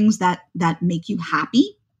do things that make you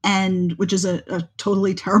happy. and which is a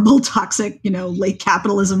totally terrible, toxic, late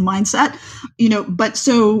capitalism mindset, but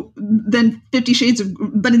so then 50 Shades of,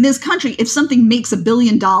 but in this country, if something makes $1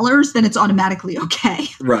 billion, then it's automatically okay.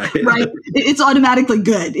 Right. Right. It's automatically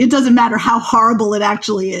good. It doesn't matter how horrible it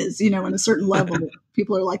actually is, in a certain level.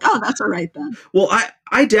 People are like, oh, that's all right then. Well,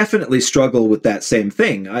 I definitely struggle with that same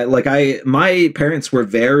thing. My parents were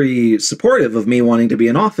very supportive of me wanting to be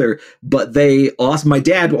an author, but my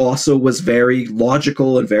dad also was very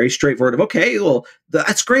logical and very straightforward of, okay, well,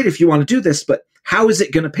 that's great if you want to do this, but how is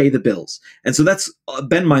it going to pay the bills? And so that's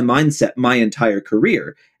been my mindset my entire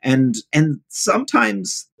career. And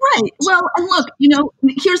sometimes. Right. Well, and look,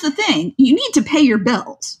 here's the thing. You need to pay your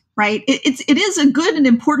bills. Right. It is a good and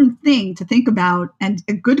important thing to think about, and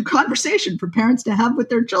a good conversation for parents to have with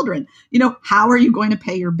their children. How are you going to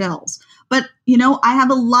pay your bills? But, I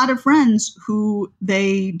have a lot of friends who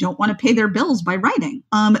they don't want to pay their bills by writing.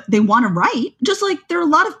 They want to write, just like there are a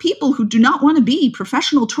lot of people who do not want to be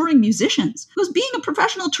professional touring musicians, because being a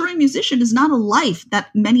professional touring musician is not a life that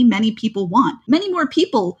many, many people want. Many more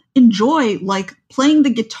people enjoy playing the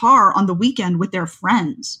guitar on the weekend with their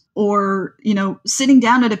friends, or, sitting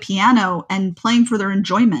down at a piano and playing for their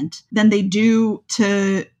enjoyment than they do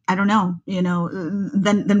to, I don't know,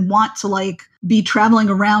 than want to be traveling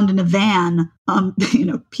around in a van,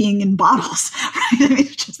 peeing in bottles, right? I mean,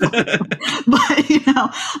 it's just but,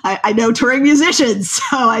 I know touring musicians,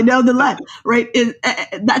 so I know the let, right?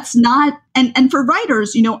 That's not, and for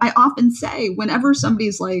writers, I often say whenever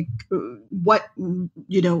somebody's like, what,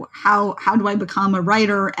 how do I become a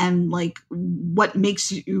writer, and what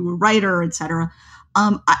makes you a writer, et cetera.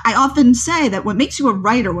 I often say that what makes you a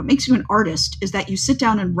writer, what makes you an artist, is that you sit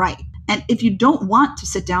down and write. And if you don't want to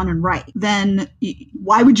sit down and write, then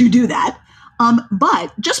why would you do that?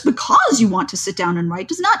 But just because you want to sit down and write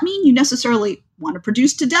does not mean you necessarily want to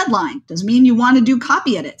produce to deadline. Doesn't mean you want to do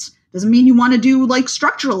copy edits. Doesn't mean you want to do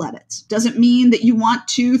structural edits. Doesn't mean that you want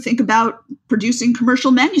to think about producing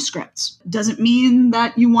commercial manuscripts. Doesn't mean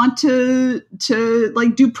that you want to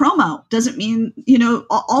do promo. Doesn't mean,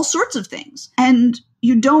 all sorts of things. And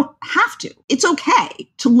you don't have to. It's okay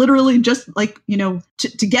to literally just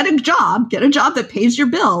to get a job that pays your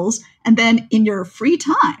bills, and then in your free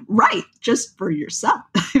time, write just for yourself.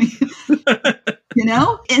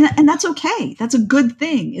 And that's okay. That's a good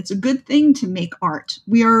thing. It's a good thing to make art.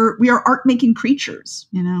 We are art making creatures,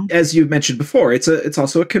 As you mentioned before, it's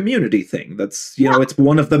also a community thing. That's, it's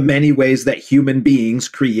one of the many ways that human beings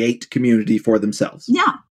create community for themselves.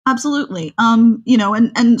 Yeah. Absolutely.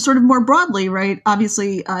 And sort of more broadly, right?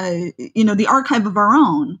 Obviously, the archive of our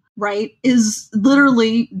own, right, is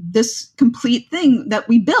literally this complete thing that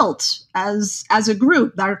we built as a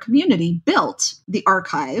group, that our community built the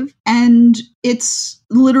archive, and it's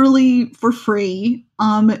literally for free.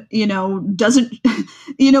 Doesn't,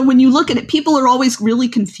 when you look at it, people are always really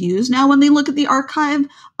confused now when they look at the archive.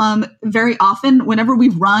 Very often, whenever we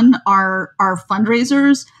run our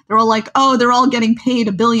fundraisers, they're all like, oh, they're all getting paid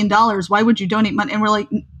 $1 billion. Why would you donate money? And we're like,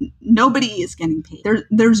 nobody is getting paid.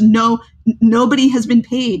 Nobody has been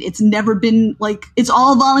paid. It's never been it's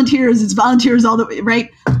all volunteers. It's volunteers all the way, right?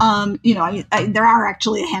 There are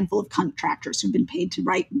actually a handful of contractors who've been paid to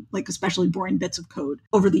write especially boring bits of code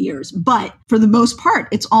over the years. But for the most part,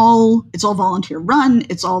 it's all volunteer run.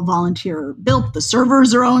 It's all volunteer built. The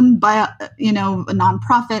servers are owned by a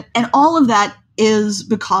nonprofit, and all of that is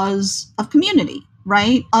because of community.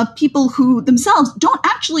 Right? Of people who themselves don't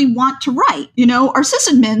actually want to write. Our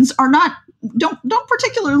sysadmins don't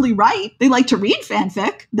particularly write. They like to read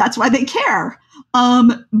fanfic. That's why they care.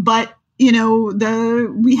 But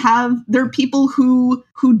there are people who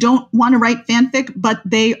don't want to write fanfic, but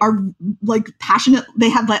they are passionate. They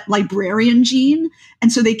have that librarian gene.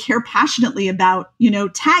 And so they care passionately about,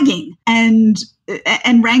 tagging and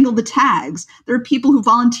wrangle the tags. There are people who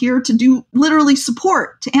volunteer to do literally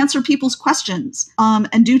support, to answer people's questions,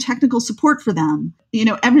 and do technical support for them.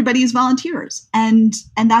 Everybody is volunteers, and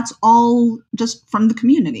that's all just from the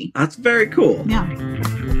community. That's very cool. Yeah.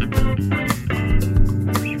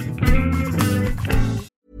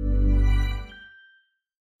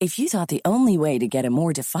 If you thought the only way to get a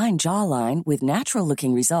more defined jawline with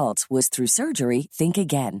natural-looking results was through surgery, think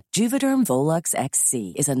again. Juvederm Volux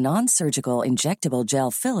XC is a non-surgical injectable gel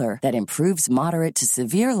filler that improves moderate to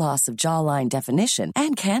severe loss of jawline definition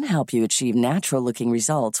and can help you achieve natural-looking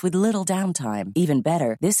results with little downtime. Even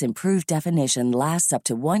better, this improved definition lasts up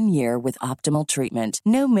to 1 year with optimal treatment.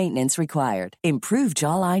 No maintenance required. Improve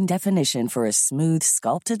jawline definition for a smooth,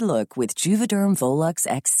 sculpted look with Juvederm Volux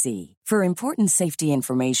XC. For important safety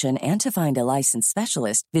information and to find a licensed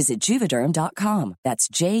specialist, visit Juvederm.com. That's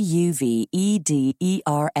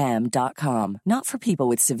JUVEDERM.com. Not for people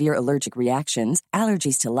with severe allergic reactions,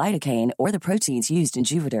 allergies to lidocaine, or the proteins used in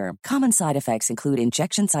Juvederm. Common side effects include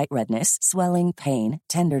injection site redness, swelling, pain,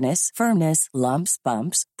 tenderness, firmness, lumps,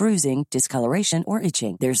 bumps, bruising, discoloration, or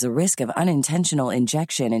itching. There's a risk of unintentional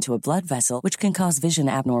injection into a blood vessel, which can cause vision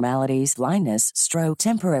abnormalities, blindness, stroke,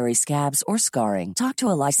 temporary scabs, or scarring. Talk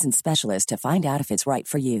to a licensed specialist to find out if it's right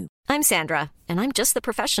for you. I'm Sandra, and I'm just the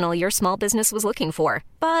professional your small business was looking for.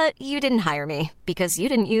 But you didn't hire me because you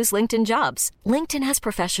didn't use LinkedIn Jobs. LinkedIn has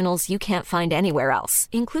professionals you can't find anywhere else,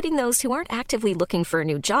 including those who aren't actively looking for a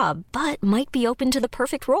new job, but might be open to the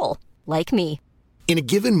perfect role, like me. In a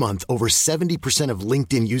given month, over 70% of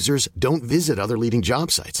LinkedIn users don't visit other leading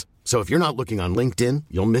job sites. So if you're not looking on LinkedIn,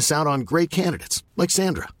 you'll miss out on great candidates like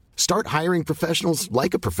Sandra. Start hiring professionals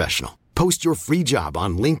like a professional. Post your free job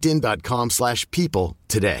on linkedin.com/people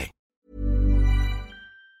today.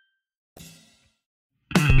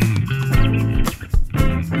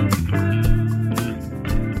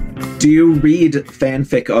 Do you read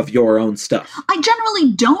fanfic of your own stuff? I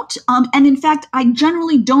generally don't, and in fact, I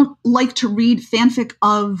generally don't like to read fanfic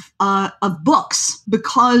of books,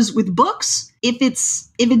 because with books, if it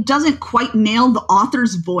doesn't quite nail the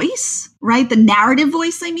author's voice, right, the narrative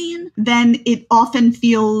voice, I mean, then it often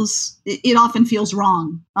feels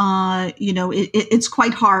wrong. It's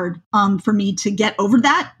quite hard for me to get over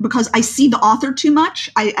that because I see the author too much.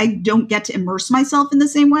 I don't get to immerse myself in the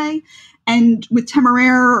same way. And with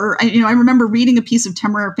Temeraire, I remember reading a piece of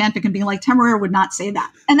Temeraire fanfic and being like, Temeraire would not say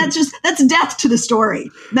that. And that's death to the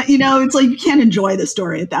story. That, it's like you can't enjoy the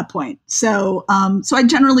story at that point. So I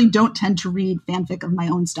generally don't tend to read fanfic of my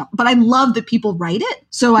own stuff, but I love that people write it.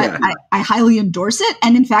 So yeah. I highly endorse it.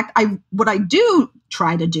 And in fact, what I do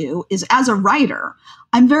try to do is, as a writer,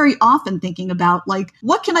 I'm very often thinking about, like,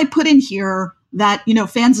 what can I put in here that,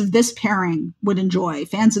 fans of this pairing would enjoy,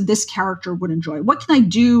 fans of this character would enjoy? What can I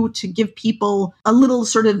do to give people a little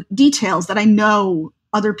sort of details that I know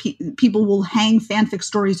other people will hang fanfic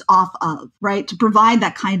stories off of, right? To provide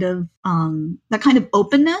that kind of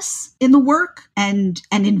openness in the work and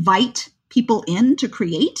invite people in to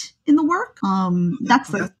create in the work.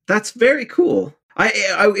 That's very cool.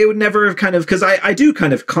 It would never have kind of, because I do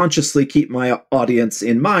kind of consciously keep my audience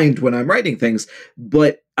in mind when I'm writing things,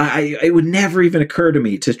 but it would never even occur to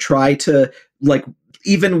me to try to, like,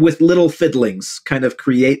 even with little fiddlings, kind of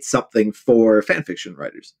create something for fanfiction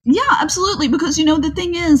writers. Yeah, absolutely. Because, the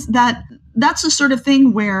thing is that's the sort of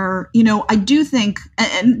thing where, I do think,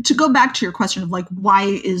 and to go back to your question of, like,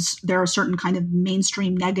 why is there a certain kind of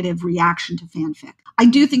mainstream negative reaction to fanfic? I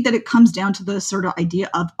do think that it comes down to the sort of idea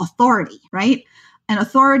of authority, right? And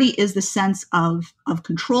authority is the sense of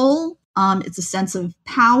control. It's a sense of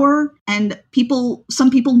power, and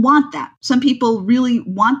some people want that. Some people really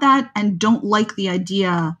want that and don't like the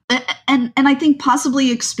idea. And I think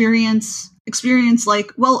possibly experience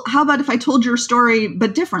like, well, how about if I told your story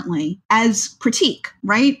but differently, as critique,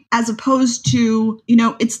 right? As opposed to,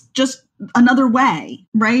 it's just another way,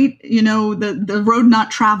 right? The road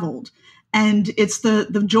not traveled. And it's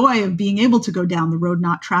the joy of being able to go down the road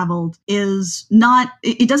not traveled is not,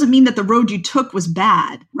 it doesn't mean that the road you took was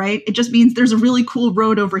bad, right? It just means there's a really cool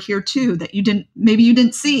road over here too that maybe you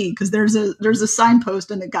didn't see because there's a signpost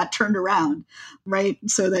and it got turned around, right?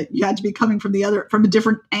 So that you had to be coming from a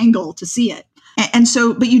different angle to see it. And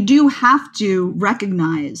so, but you do have to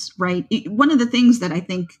recognize, right? One of the things that I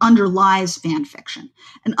think underlies fan fiction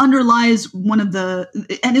and is one of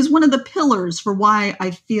the pillars for why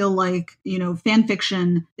I feel like, fan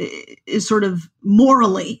fiction is sort of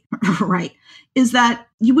morally right, is that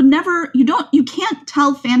you can't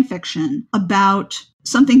tell fan fiction about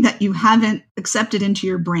something that you haven't accepted into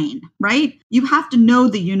your brain, right? You have to know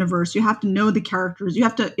the universe. You have to know the characters. You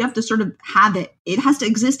have to sort of have it. It has to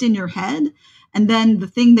exist in your head. And then the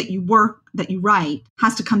thing that you write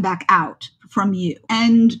has to come back out from you.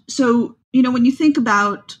 And so, when you think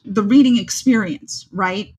about the reading experience,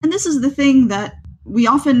 right? And this is the thing that we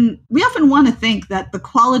often want to think that the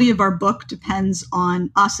quality of our book depends on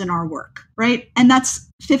us and our work, right? And that's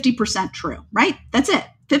 50% true, right? That's it.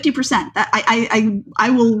 50%. That I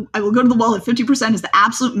will go to the wall at 50% is the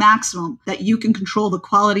absolute maximum that you can control the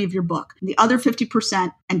quality of your book. And the other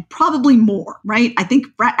 50%, and probably more, right? I think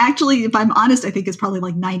actually, if I'm honest, I think it's probably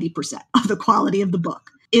like 90% of the quality of the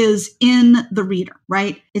book is in the reader,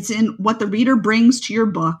 right? It's in what the reader brings to your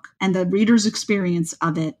book and the reader's experience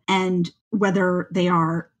of it, and whether they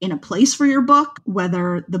are in a place for your book,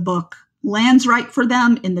 whether the book lands right for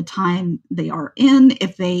them in the time they are in,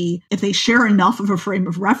 if they share enough of a frame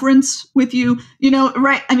of reference with you,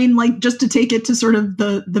 right? I mean, like, just to take it to sort of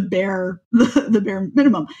the bare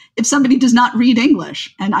minimum. If somebody does not read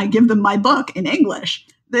English and I give them my book in English,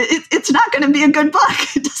 it's not going to be a good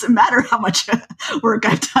book. It doesn't matter how much work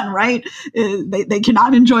I've done, right? They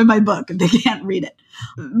cannot enjoy my book if they can't read it.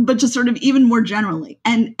 But just sort of even more generally.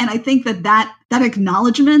 And I think that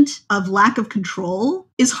acknowledgement of lack of control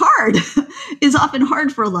is hard, is often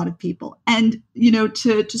hard for a lot of people. And,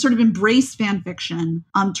 to sort of embrace fan fiction,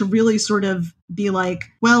 to really sort of be like,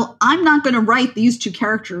 well, I'm not going to write these two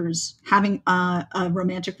characters having a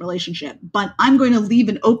romantic relationship, but I'm going to leave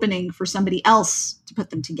an opening for somebody else to put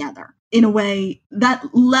them together. In a way, that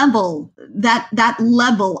level,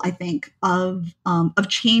 I think, of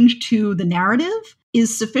change to the narrative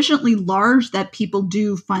is sufficiently large that people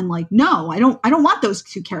do find like, no, I don't want those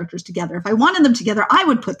two characters together. If I wanted them together, I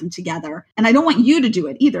would put them together. And I don't want you to do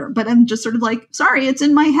it either. But I'm just sort of like, sorry, it's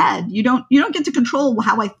in my head. You don't get to control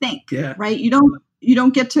how I think, right?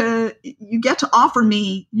 You get to offer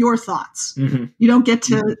me your thoughts. Mm-hmm. You don't get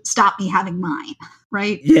to stop me having mine,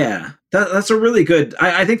 right? Yeah. That's a really good,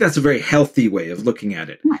 I think that's a very healthy way of looking at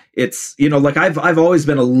it. Right. It's, like I've always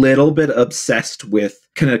been a little bit obsessed with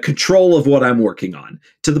kind of control of what I'm working on,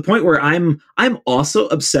 to the point where I'm also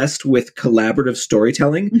obsessed with collaborative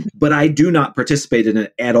storytelling, mm-hmm. but I do not participate in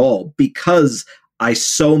it at all because I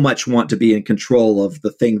so much want to be in control of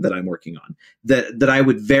the thing that I'm working on that I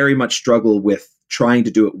would very much struggle with trying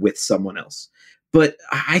to do it with someone else. But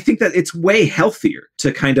I think that it's way healthier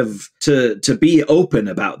to kind of to be open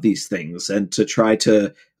about these things and to try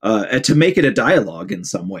to make it a dialogue in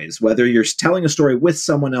some ways, whether you're telling a story with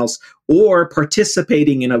someone else or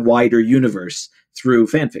participating in a wider universe through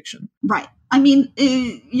fan fiction. Right. I mean,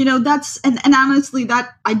 that's and honestly, that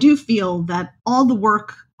I do feel that all the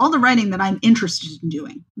writing that I'm interested in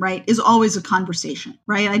doing, right, is always a conversation,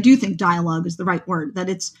 right? I do think dialogue is the right word, that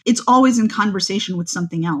it's always in conversation with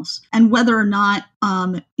something else. And whether or not,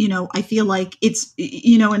 I feel like it's,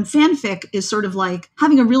 and fanfic is sort of like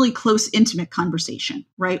having a really close, intimate conversation,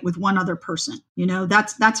 right, with one other person.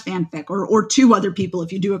 That's fanfic, or two other people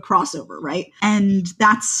if you do a crossover, right? And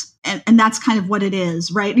that's kind of what it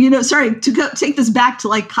is, right? Sorry, to take this back to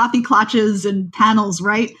like coffee clutches and panels,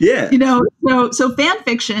 right? Yeah. So fan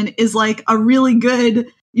fiction is like a really good,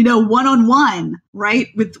 one-on-one, right?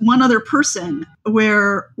 With one other person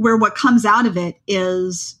where what comes out of it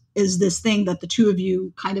is this thing that the two of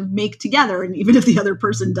you kind of make together. And even if the other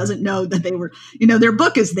person doesn't know that they were, their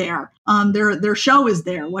book is there, their show is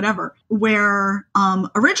there, whatever, where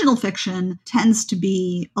original fiction tends to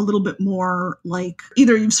be a little bit more like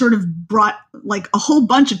either you've sort of brought like a whole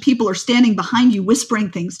bunch of people are standing behind you,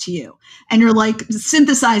 whispering things to you, and you're like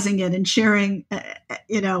synthesizing it and sharing,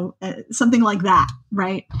 something like that.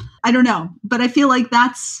 Right. I don't know, but I feel like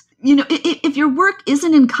that's, if your work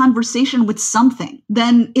isn't in conversation with something,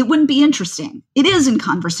 then it wouldn't be interesting. It is in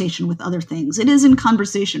conversation with other things. It is in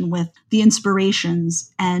conversation with the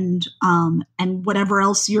inspirations and whatever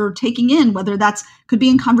else you're taking in, whether could be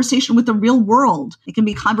in conversation with the real world. It can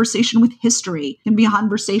be conversation with history. It can be a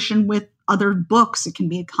conversation with other books. It can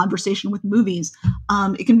be a conversation with movies.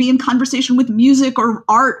 It can be in conversation with music or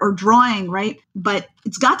art or drawing, right? But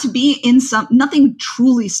it's got to be in nothing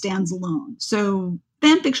truly stands alone. So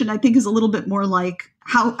fan fiction, I think, is a little bit more like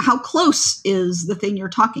how close is the thing you're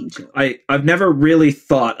talking to. I've never really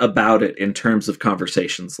thought about it in terms of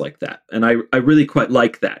conversations like that. And I really quite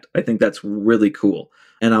like that. I think that's really cool.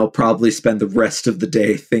 And I'll probably spend the rest of the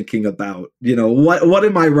day thinking about, what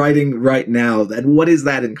am I writing right now? And what is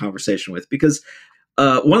that in conversation with? Because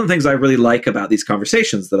one of the things I really like about these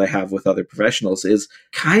conversations that I have with other professionals is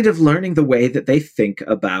kind of learning the way that they think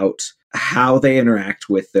about how they interact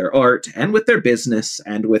with their art and with their business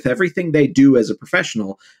and with everything they do as a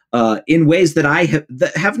professional in ways that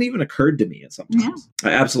that haven't even occurred to me sometimes. Yeah.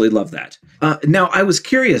 I absolutely love that. Now, I was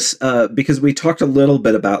curious because we talked a little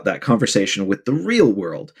bit about that conversation with the real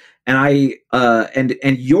world, and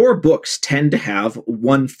and your books tend to have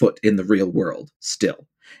one foot in the real world still.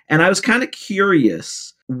 And I was kind of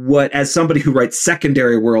curious what, as somebody who writes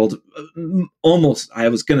secondary world, almost, I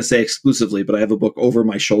was going to say exclusively, but I have a book over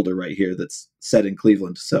my shoulder right here that's set in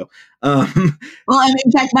Cleveland. So, well, and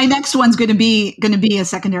in fact, my next one's going to be a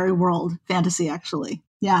secondary world fantasy, actually.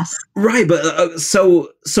 Yes. Right. But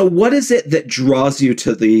so what is it that draws you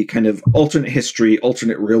to the kind of alternate history,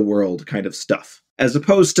 alternate real world kind of stuff? as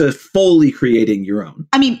opposed to fully creating your own?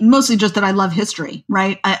 I mean, mostly just that I love history,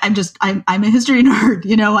 right? I'm a history nerd.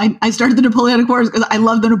 I started the Napoleonic Wars because I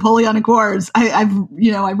love the Napoleonic Wars. I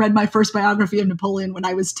read my first biography of Napoleon when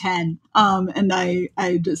I was 10. And I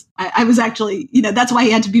was actually, that's why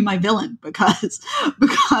he had to be my villain because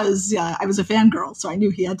I was a fangirl. So I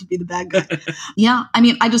knew he had to be the bad guy. Yeah. I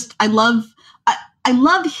mean, I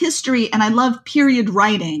love history and I love period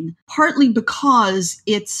writing, partly because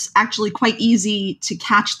it's actually quite easy to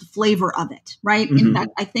catch the flavor of it, right? Mm-hmm. In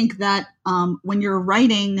fact, I think that when you're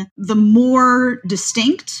writing, the more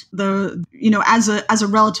distinct as a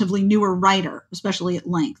relatively newer writer, especially at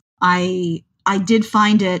length, I did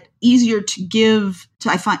find it easier to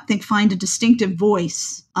find a distinctive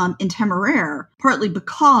voice in Temeraire, partly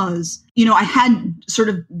because, I had sort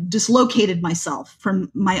of dislocated myself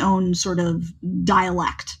from my own sort of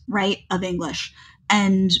dialect, right, of English,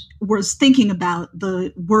 and was thinking about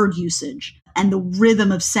the word usage and the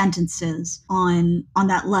rhythm of sentences on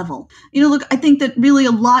that level. Look, I think that really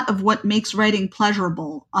a lot of what makes writing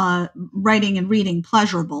pleasurable, writing and reading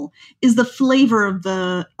pleasurable, is the flavor of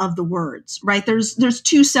the words, right? There's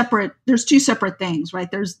two separate things,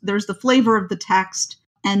 right? There's the flavor of the text,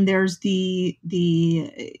 and there's the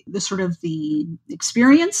sort of the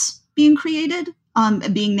experience being created,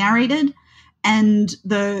 being narrated, and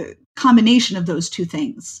the combination of those two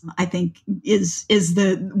things, I think, is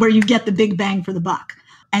where you get the big bang for the buck.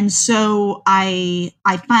 And so I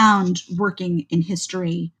found working in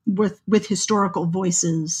history with historical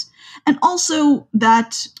voices, and also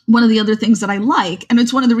that one of the other things that I like, and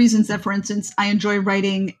it's one of the reasons that, for instance, I enjoy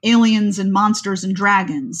writing aliens and monsters and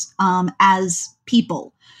dragons as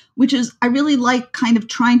people, which is I really like kind of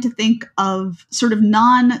trying to think of sort of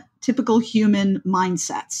non-typical human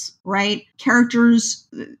mindsets, right? Characters,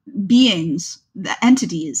 beings, the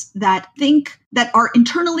entities that think, that are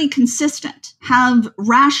internally consistent,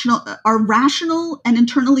 are rational and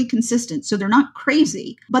internally consistent. So they're not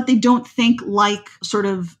crazy, but they don't think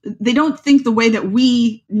they don't think the way that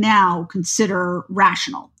we now consider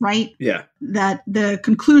rational, right? Yeah. That the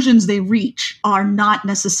conclusions they reach are not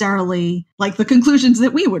necessarily like the conclusions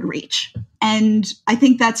that we would reach. And I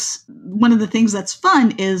think that's one of the things that's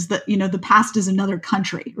fun is that, the past is another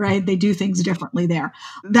country, right? They do things differently there.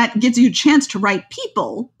 That gives you a chance to write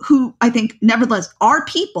people who I think nevertheless are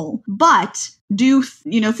people, but do,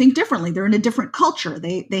 think differently. They're in a different culture.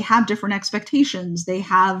 They have different expectations. They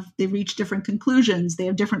reach different conclusions. They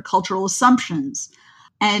have different cultural assumptions.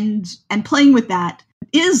 And playing with that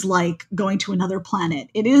is like going to another planet.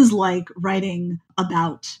 It is like writing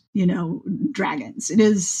about, dragons. It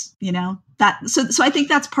is, that. So I think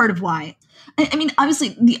that's part of why. I mean,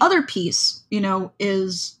 obviously the other piece,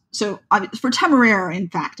 is, so for Temeraire, in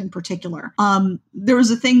fact, in particular, there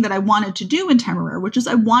was a thing that I wanted to do in Temeraire, which is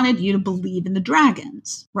I wanted you to believe in the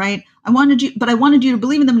dragons, right? I wanted you to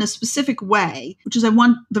believe in them in a specific way, which is I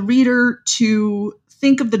want the reader to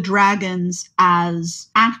think of the dragons as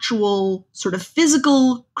actual sort of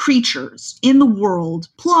physical creatures in the world,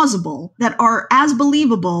 plausible, that are as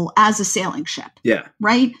believable as a sailing ship. Yeah.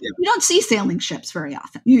 Right? Yeah. You don't see sailing ships very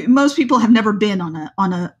often. Most people have never been on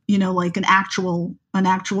a like an actual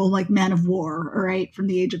like man of war, right, from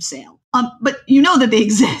the age of sail. But that they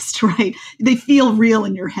exist, right? They feel real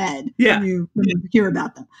in your head when you hear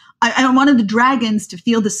about them. I wanted the dragons to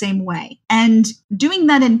feel the same way. And doing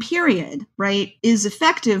that in period, right, is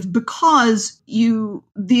effective because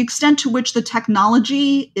the extent to which the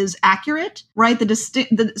technology is accurate, right?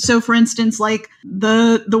 So for instance, like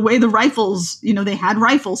the way the rifles, they had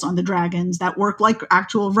rifles on the dragons that work like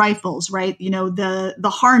actual rifles, right?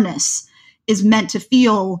 The harness is meant to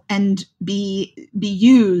feel and be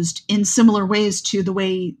used in similar ways to the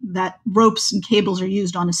way that ropes and cables are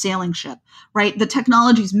used on a sailing ship, right? The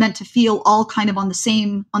technology is meant to feel all kind of on the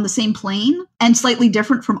same plane and slightly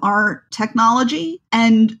different from our technology.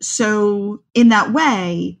 And so in that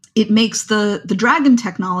way, it makes the dragon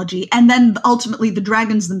technology and then ultimately the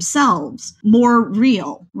dragons themselves more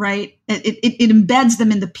real, right? It embeds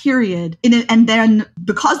them in the period. And then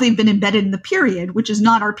because they've been embedded in the period, which is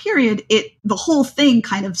not our period, the whole thing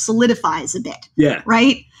kind of solidifies a bit. Yeah.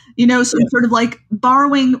 Right? Sort of like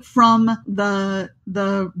borrowing from the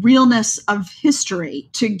realness of history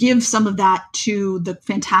to give some of that to the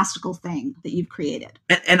fantastical thing that you've created.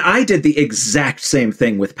 And I did the exact same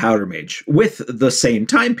thing with Powder Mage with the same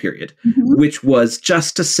time period, which was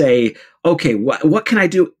just to say, okay, what can I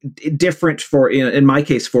do different for, in my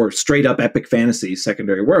case, for straight up epic fantasy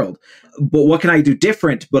secondary world? But what can I do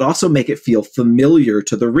different, but also make it feel familiar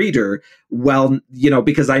to the reader? Well,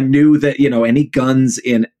 because I knew that, any guns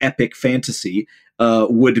in epic fantasy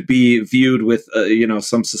would be viewed with,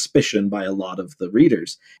 some suspicion by a lot of the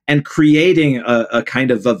readers. And creating a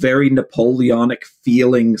kind of a very Napoleonic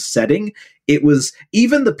feeling setting, it was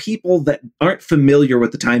even the people that aren't familiar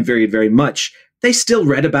with the time period very much, they still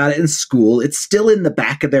read about it in school. It's still in the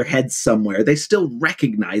back of their heads somewhere. They still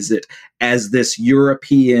recognize it as this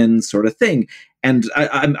European sort of thing. And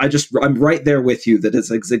I'm right there with you that it's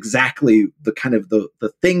exactly the kind of the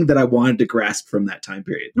thing that I wanted to grasp from that time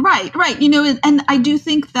period. Right. And I do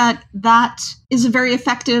think that is a very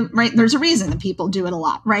effective, right? There's a reason that people do it a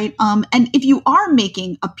lot, right? And if you are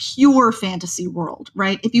making a pure fantasy world,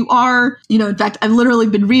 right? If you are, in fact, I've literally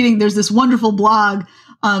been reading, there's this wonderful blog.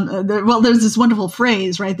 There's this wonderful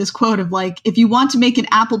phrase, right? This quote of like, if you want to make an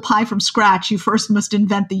apple pie from scratch, you first must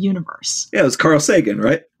invent the universe. Yeah, it was Carl Sagan,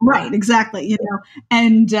 right? Right, exactly.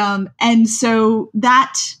 And so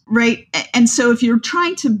that, right. And so if you're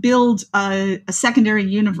trying to build a secondary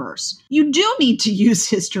universe, you do need to use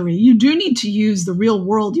history. You do need to use the real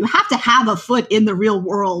world. You have to have a foot in the real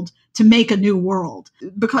world to make a new world,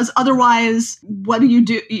 because otherwise, what do you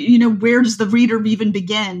do? Where does the reader even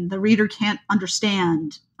begin? The reader can't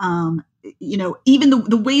understand, even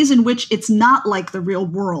the ways in which it's not like the real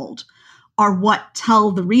world are what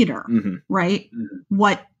tell the reader, right? Mm-hmm.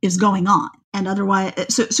 What is going on. And otherwise,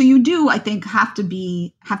 so you do, I think, have to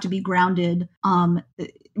be grounded,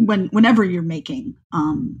 whenever you're making,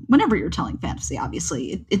 whenever you're telling fantasy,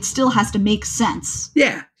 obviously, it still has to make sense.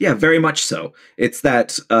 Yeah, very much so. It's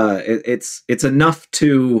that it's enough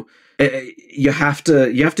to. You have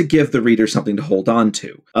to give the reader something to hold on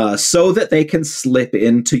to, so that they can slip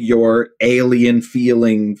into your alien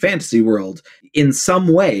feeling fantasy world in some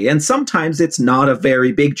way. And sometimes it's not a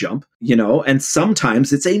very big jump, and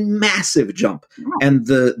sometimes it's a massive jump. Right. And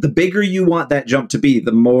the bigger you want that jump to be,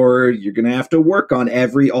 the more you're going to have to work on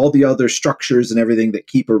all the other structures and everything that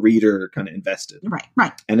keep a reader kind of invested.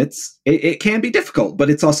 Right. And it can be difficult, but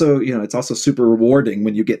it's also super rewarding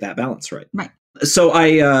when you get that balance right. Right. So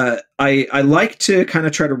I like to kind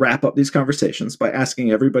of try to wrap up these conversations by asking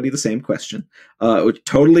everybody the same question,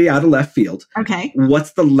 totally out of left field. Okay.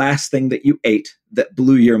 What's the last thing that you ate that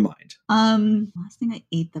blew your mind? Last thing I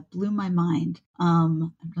ate that blew my mind. I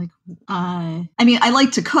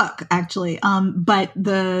like to cook actually. But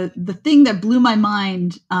the thing that blew my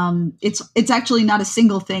mind, it's actually not a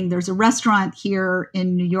single thing. There's a restaurant here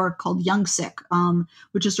in New York called Youngsik,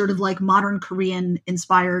 which is sort of like modern Korean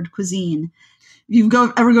inspired cuisine. You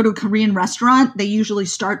ever go to a Korean restaurant, they usually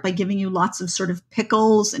start by giving you lots of sort of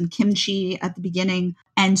pickles and kimchi at the beginning.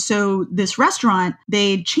 And so this restaurant,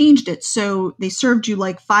 they changed it. So they served you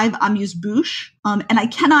like 5 amuse-bouche. And I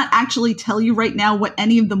cannot actually tell you right now what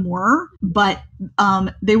any of them were, but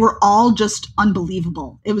they were all just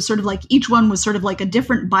unbelievable. It was sort of like each one was sort of like a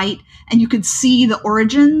different bite, and you could see the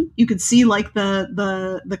origin. You could see like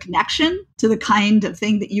the connection to the kind of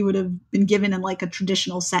thing that you would have been given in like a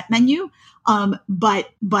traditional set menu. But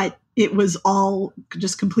it was all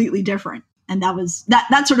just completely different. And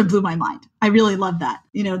that sort of blew my mind. I really loved that.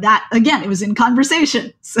 That again, it was in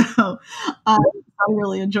conversation. So I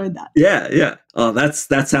really enjoyed that. Yeah. Oh, that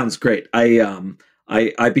sounds great.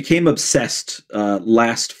 I became obsessed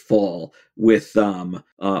last fall with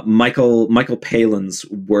Michael Palin's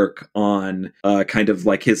work on kind of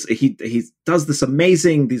like he does these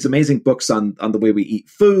amazing books on the way we eat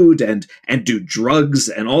food and do drugs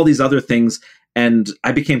and all these other things. And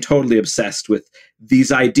I became totally obsessed with these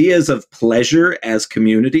ideas of pleasure as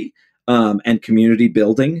community and community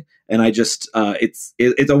building. And I just, it's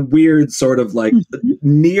a weird sort of like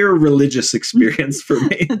near religious experience for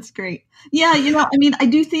me. That's great. Yeah. I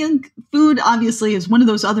do think food obviously is one of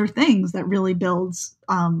those other things that really builds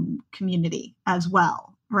community as well.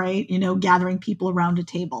 Right. Gathering people around a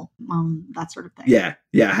table, that sort of thing. Yeah.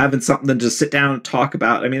 Having something to just sit down and talk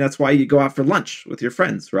about. I mean, that's why you go out for lunch with your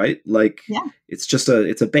friends, right? Like, yeah. It's just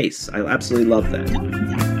it's a base. I absolutely love that.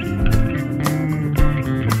 Yeah.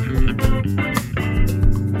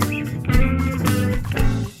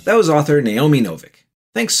 That was author Naomi Novik.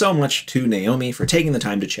 Thanks so much to Naomi for taking the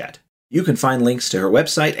time to chat. You can find links to her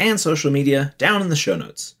website and social media down in the show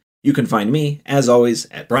notes. You can find me, as always,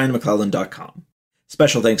 at brianmcclellan.com.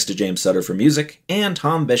 Special thanks to James Sutter for music and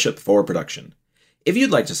Tom Bishop for production. If you'd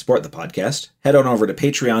like to support the podcast, head on over to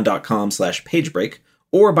patreon.com/pagebreak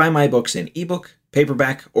or buy my books in ebook,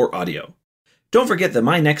 paperback, or audio. Don't forget that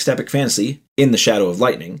my next epic fantasy, In the Shadow of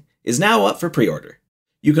Lightning, is now up for pre-order.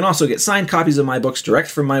 You can also get signed copies of my books direct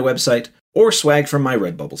from my website or swag from my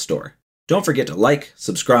Redbubble store. Don't forget to like,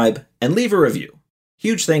 subscribe, and leave a review.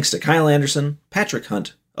 Huge thanks to Kyle Anderson, Patrick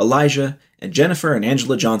Hunt, Elijah, and Jennifer and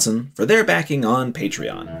Angela Johnson for their backing on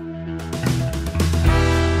Patreon.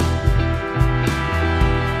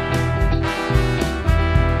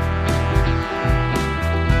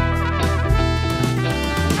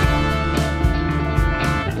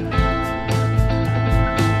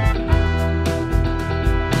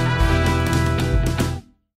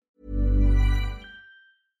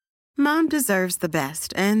 deserves the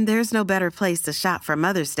best, and there's no better place to shop for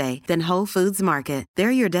Mother's Day than Whole Foods Market.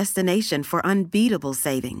 They're your destination for unbeatable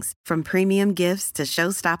savings, from premium gifts to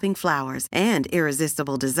show-stopping flowers and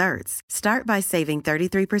irresistible desserts. Start by saving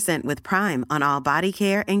 33% with Prime on all body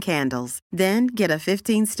care and candles. Then get a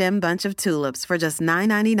 15-stem bunch of tulips for just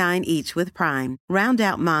 $9.99 each with Prime. Round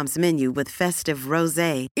out Mom's menu with festive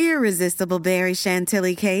rosé, irresistible berry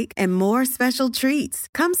chantilly cake, and more special treats.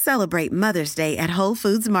 Come celebrate Mother's Day at Whole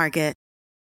Foods Market.